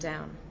slow him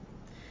down.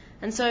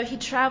 And so he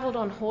travelled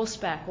on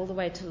horseback all the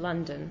way to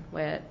London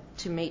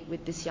to meet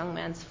with this young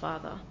man's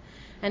father.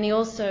 And he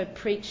also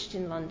preached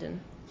in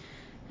London.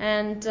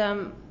 And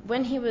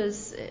when he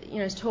was,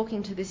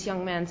 talking to this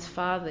young man's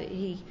father,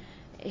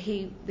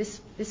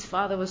 this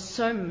father was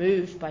so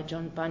moved by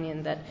John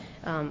Bunyan that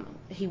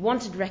he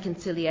wanted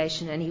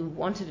reconciliation and he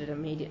wanted it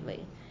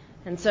immediately.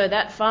 And so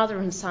that father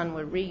and son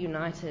were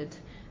reunited,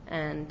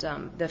 and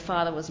the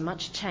father was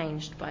much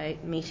changed by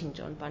meeting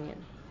John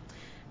Bunyan.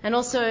 And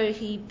also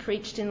he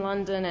preached in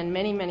London, and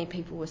many, many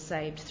people were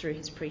saved through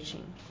his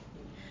preaching.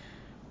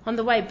 On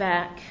the way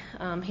back,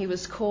 he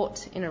was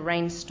caught in a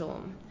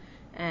rainstorm,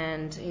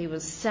 and he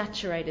was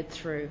saturated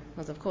through,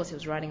 because of course he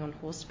was riding on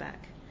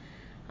horseback.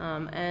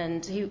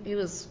 And he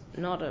was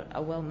not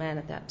a well man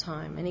at that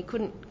time, and he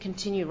couldn't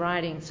continue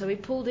riding. So he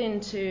pulled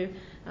into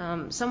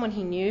someone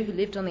he knew who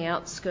lived on the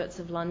outskirts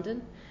of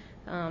London,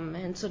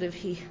 and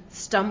he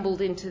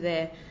stumbled into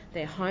their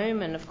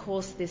home. And of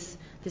course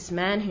this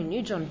man who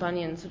knew John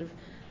Bunyan sort of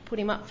put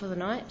him up for the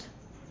night.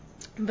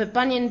 But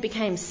Bunyan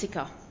became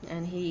sicker,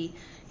 and he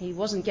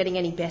wasn't getting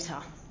any better.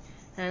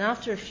 And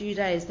after a few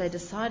days, they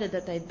decided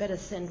that they'd better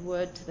send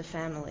word to the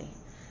family.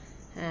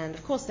 And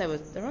of course, they're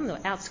on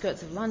the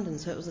outskirts of London,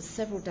 so it was a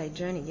several-day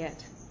journey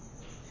yet.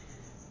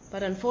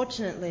 But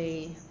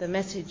unfortunately, the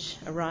message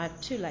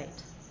arrived too late.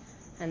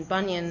 And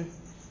Bunyan,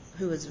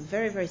 who was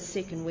very, very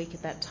sick and weak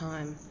at that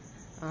time,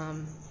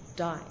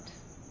 died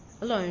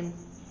alone,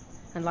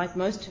 and like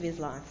most of his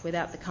life,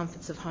 without the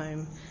comforts of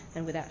home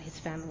and without his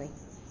family.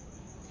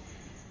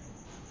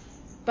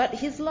 But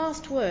his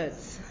last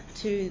words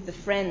to the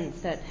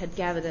friends that had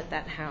gathered at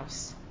that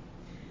house,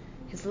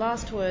 his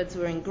last words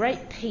were in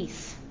great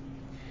peace.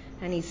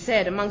 And he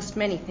said, amongst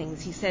many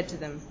things, he said to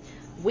them,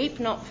 "Weep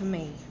not for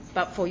me,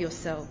 but for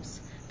yourselves,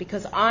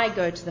 because I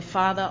go to the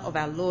Father of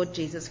our Lord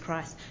Jesus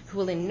Christ, who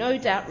will in no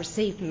doubt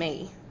receive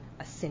me,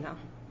 a sinner."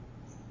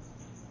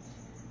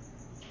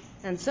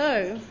 And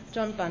so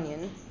John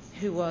Bunyan,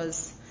 who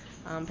was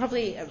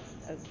probably a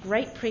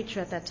great preacher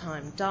at that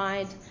time,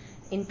 died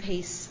in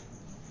peace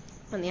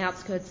on the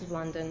outskirts of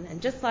London.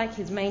 And just like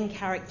his main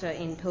character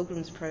in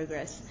Pilgrim's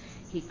Progress,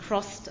 he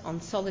crossed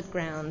on solid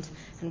ground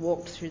and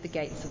walked through the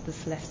gates of the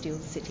celestial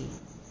city.